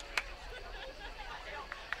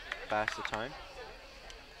pass the time.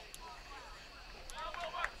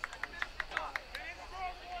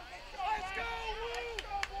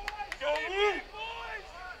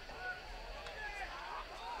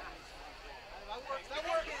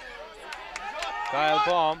 Kyle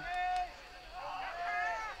Baum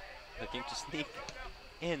looking to sneak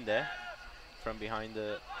in there from behind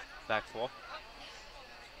the back four.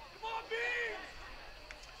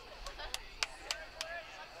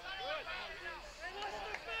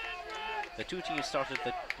 The two teams started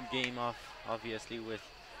the game off obviously with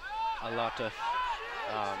a lot of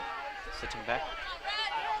sitting back.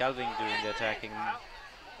 Calvin doing the attacking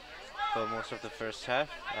for most of the first half,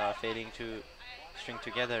 failing to string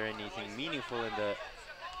together anything meaningful in the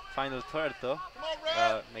final third though,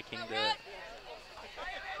 making the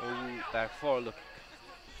OWU back four look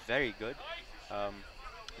very good.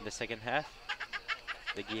 In the second half,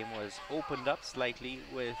 the game was opened up slightly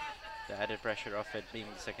with the added pressure of it being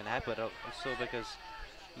the second half, but also because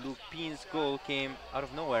Luke Bean's goal came out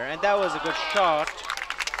of nowhere, and that was a good shot,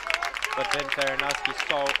 but Ben Faranowski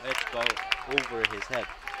saw it go over his head.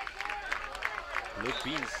 Luke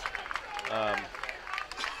Bean's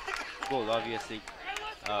goal obviously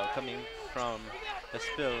coming from the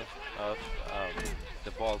spill of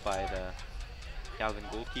the ball by the Calvin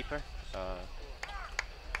goalkeeper.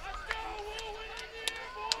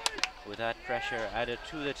 With that pressure added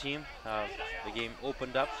to the team, the game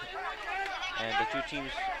opened up, and the two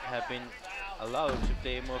teams have been allowed to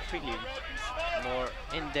play more freely, more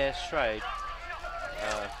in their stride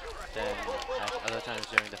than at other times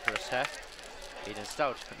during the first half. Aiden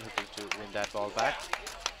Stout looking to win that ball back,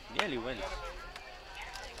 nearly wins.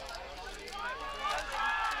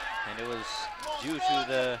 And it was due to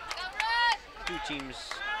the two teams'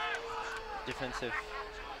 defensive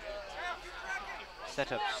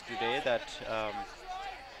setups today that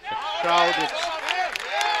the crowded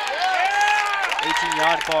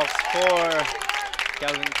 18-yard box for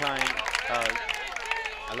Calvin Klein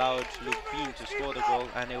allowed Luke Bean to score the goal,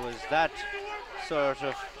 and it was that sort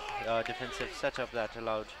of defensive setup that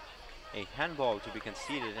allowed a handball to be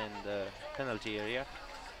conceded in the penalty area.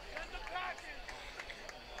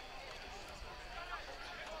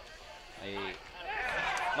 A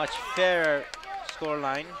much fairer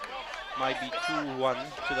scoreline might be 2-1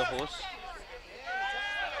 to the hosts,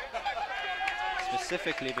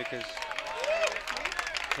 specifically because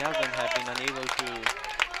Calvin had been unable to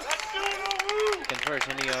convert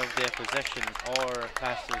any of their possession or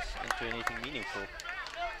passes into anything meaningful.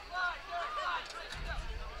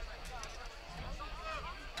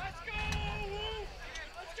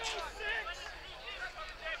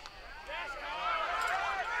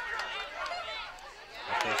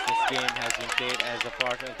 Of course, this game has been played as a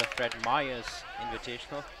part of the Fred Myers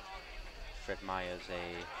Invitational. Fred Myers,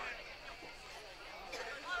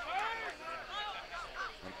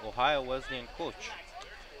 an Ohio Wesleyan coach.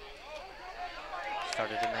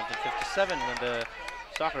 Started in 1957 when the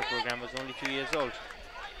soccer program was only 2 years old.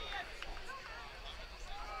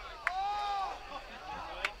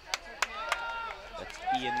 That's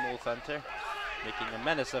Ian Multhunter making a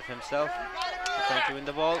menace of himself, trying to win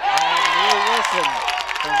the ball, and Neil Wilson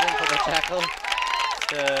comes in for the tackle.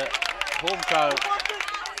 The home crowd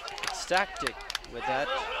ecstatic with that,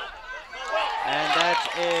 and that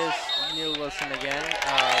is Neil Wilson again.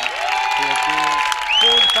 He is being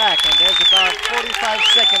pulled back, and there's about 45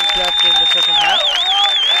 seconds left in the second half.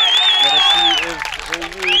 Let us see if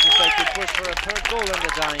OWU decide to push for a third goal in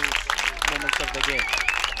the dying moments of the game.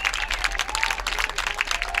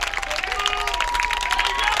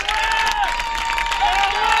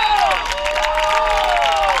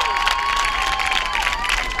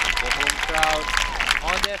 The home crowd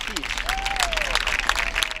on their feet.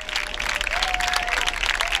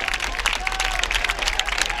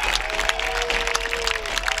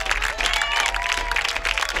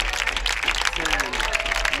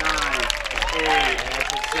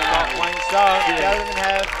 Down. Calvin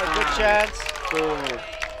have a good chance. 4,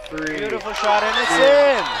 3. Beautiful shot, and it's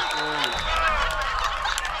in.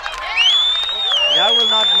 That will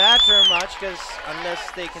not matter much because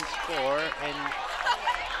unless they can score in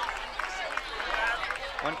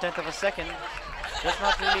 1/10 of a second, does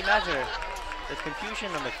not really matter. There's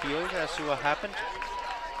confusion on the field as to what happened.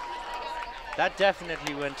 That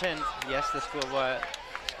definitely went in. Yes, the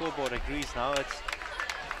scoreboard agrees now. It's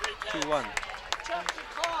 2-1.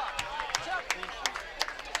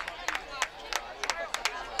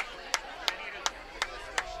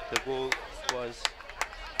 The goal was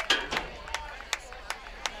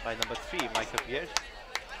by number 3, Micah Beard.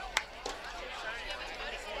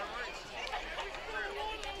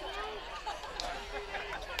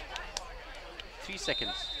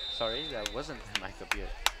 Seconds. Sorry, that wasn't Micah Beard.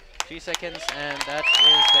 3 seconds, and that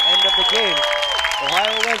is the end of the game.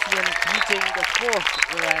 Ohio Wesleyan beating the 4th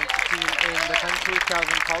ranked team in the country,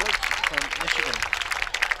 Calvin College from Michigan.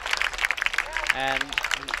 And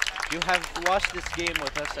you have watched this game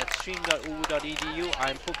with us at stream.owu.edu.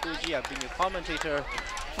 I'm Pupuji. I've been your commentator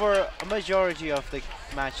for a majority of the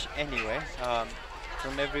match anyway.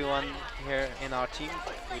 From everyone here in our team,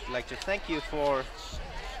 we'd like to thank you for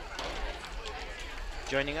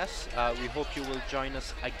joining us. We hope you will join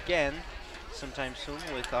us again sometime soon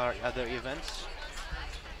with our other events.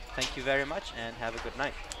 Thank you very much and have a good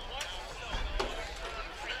night.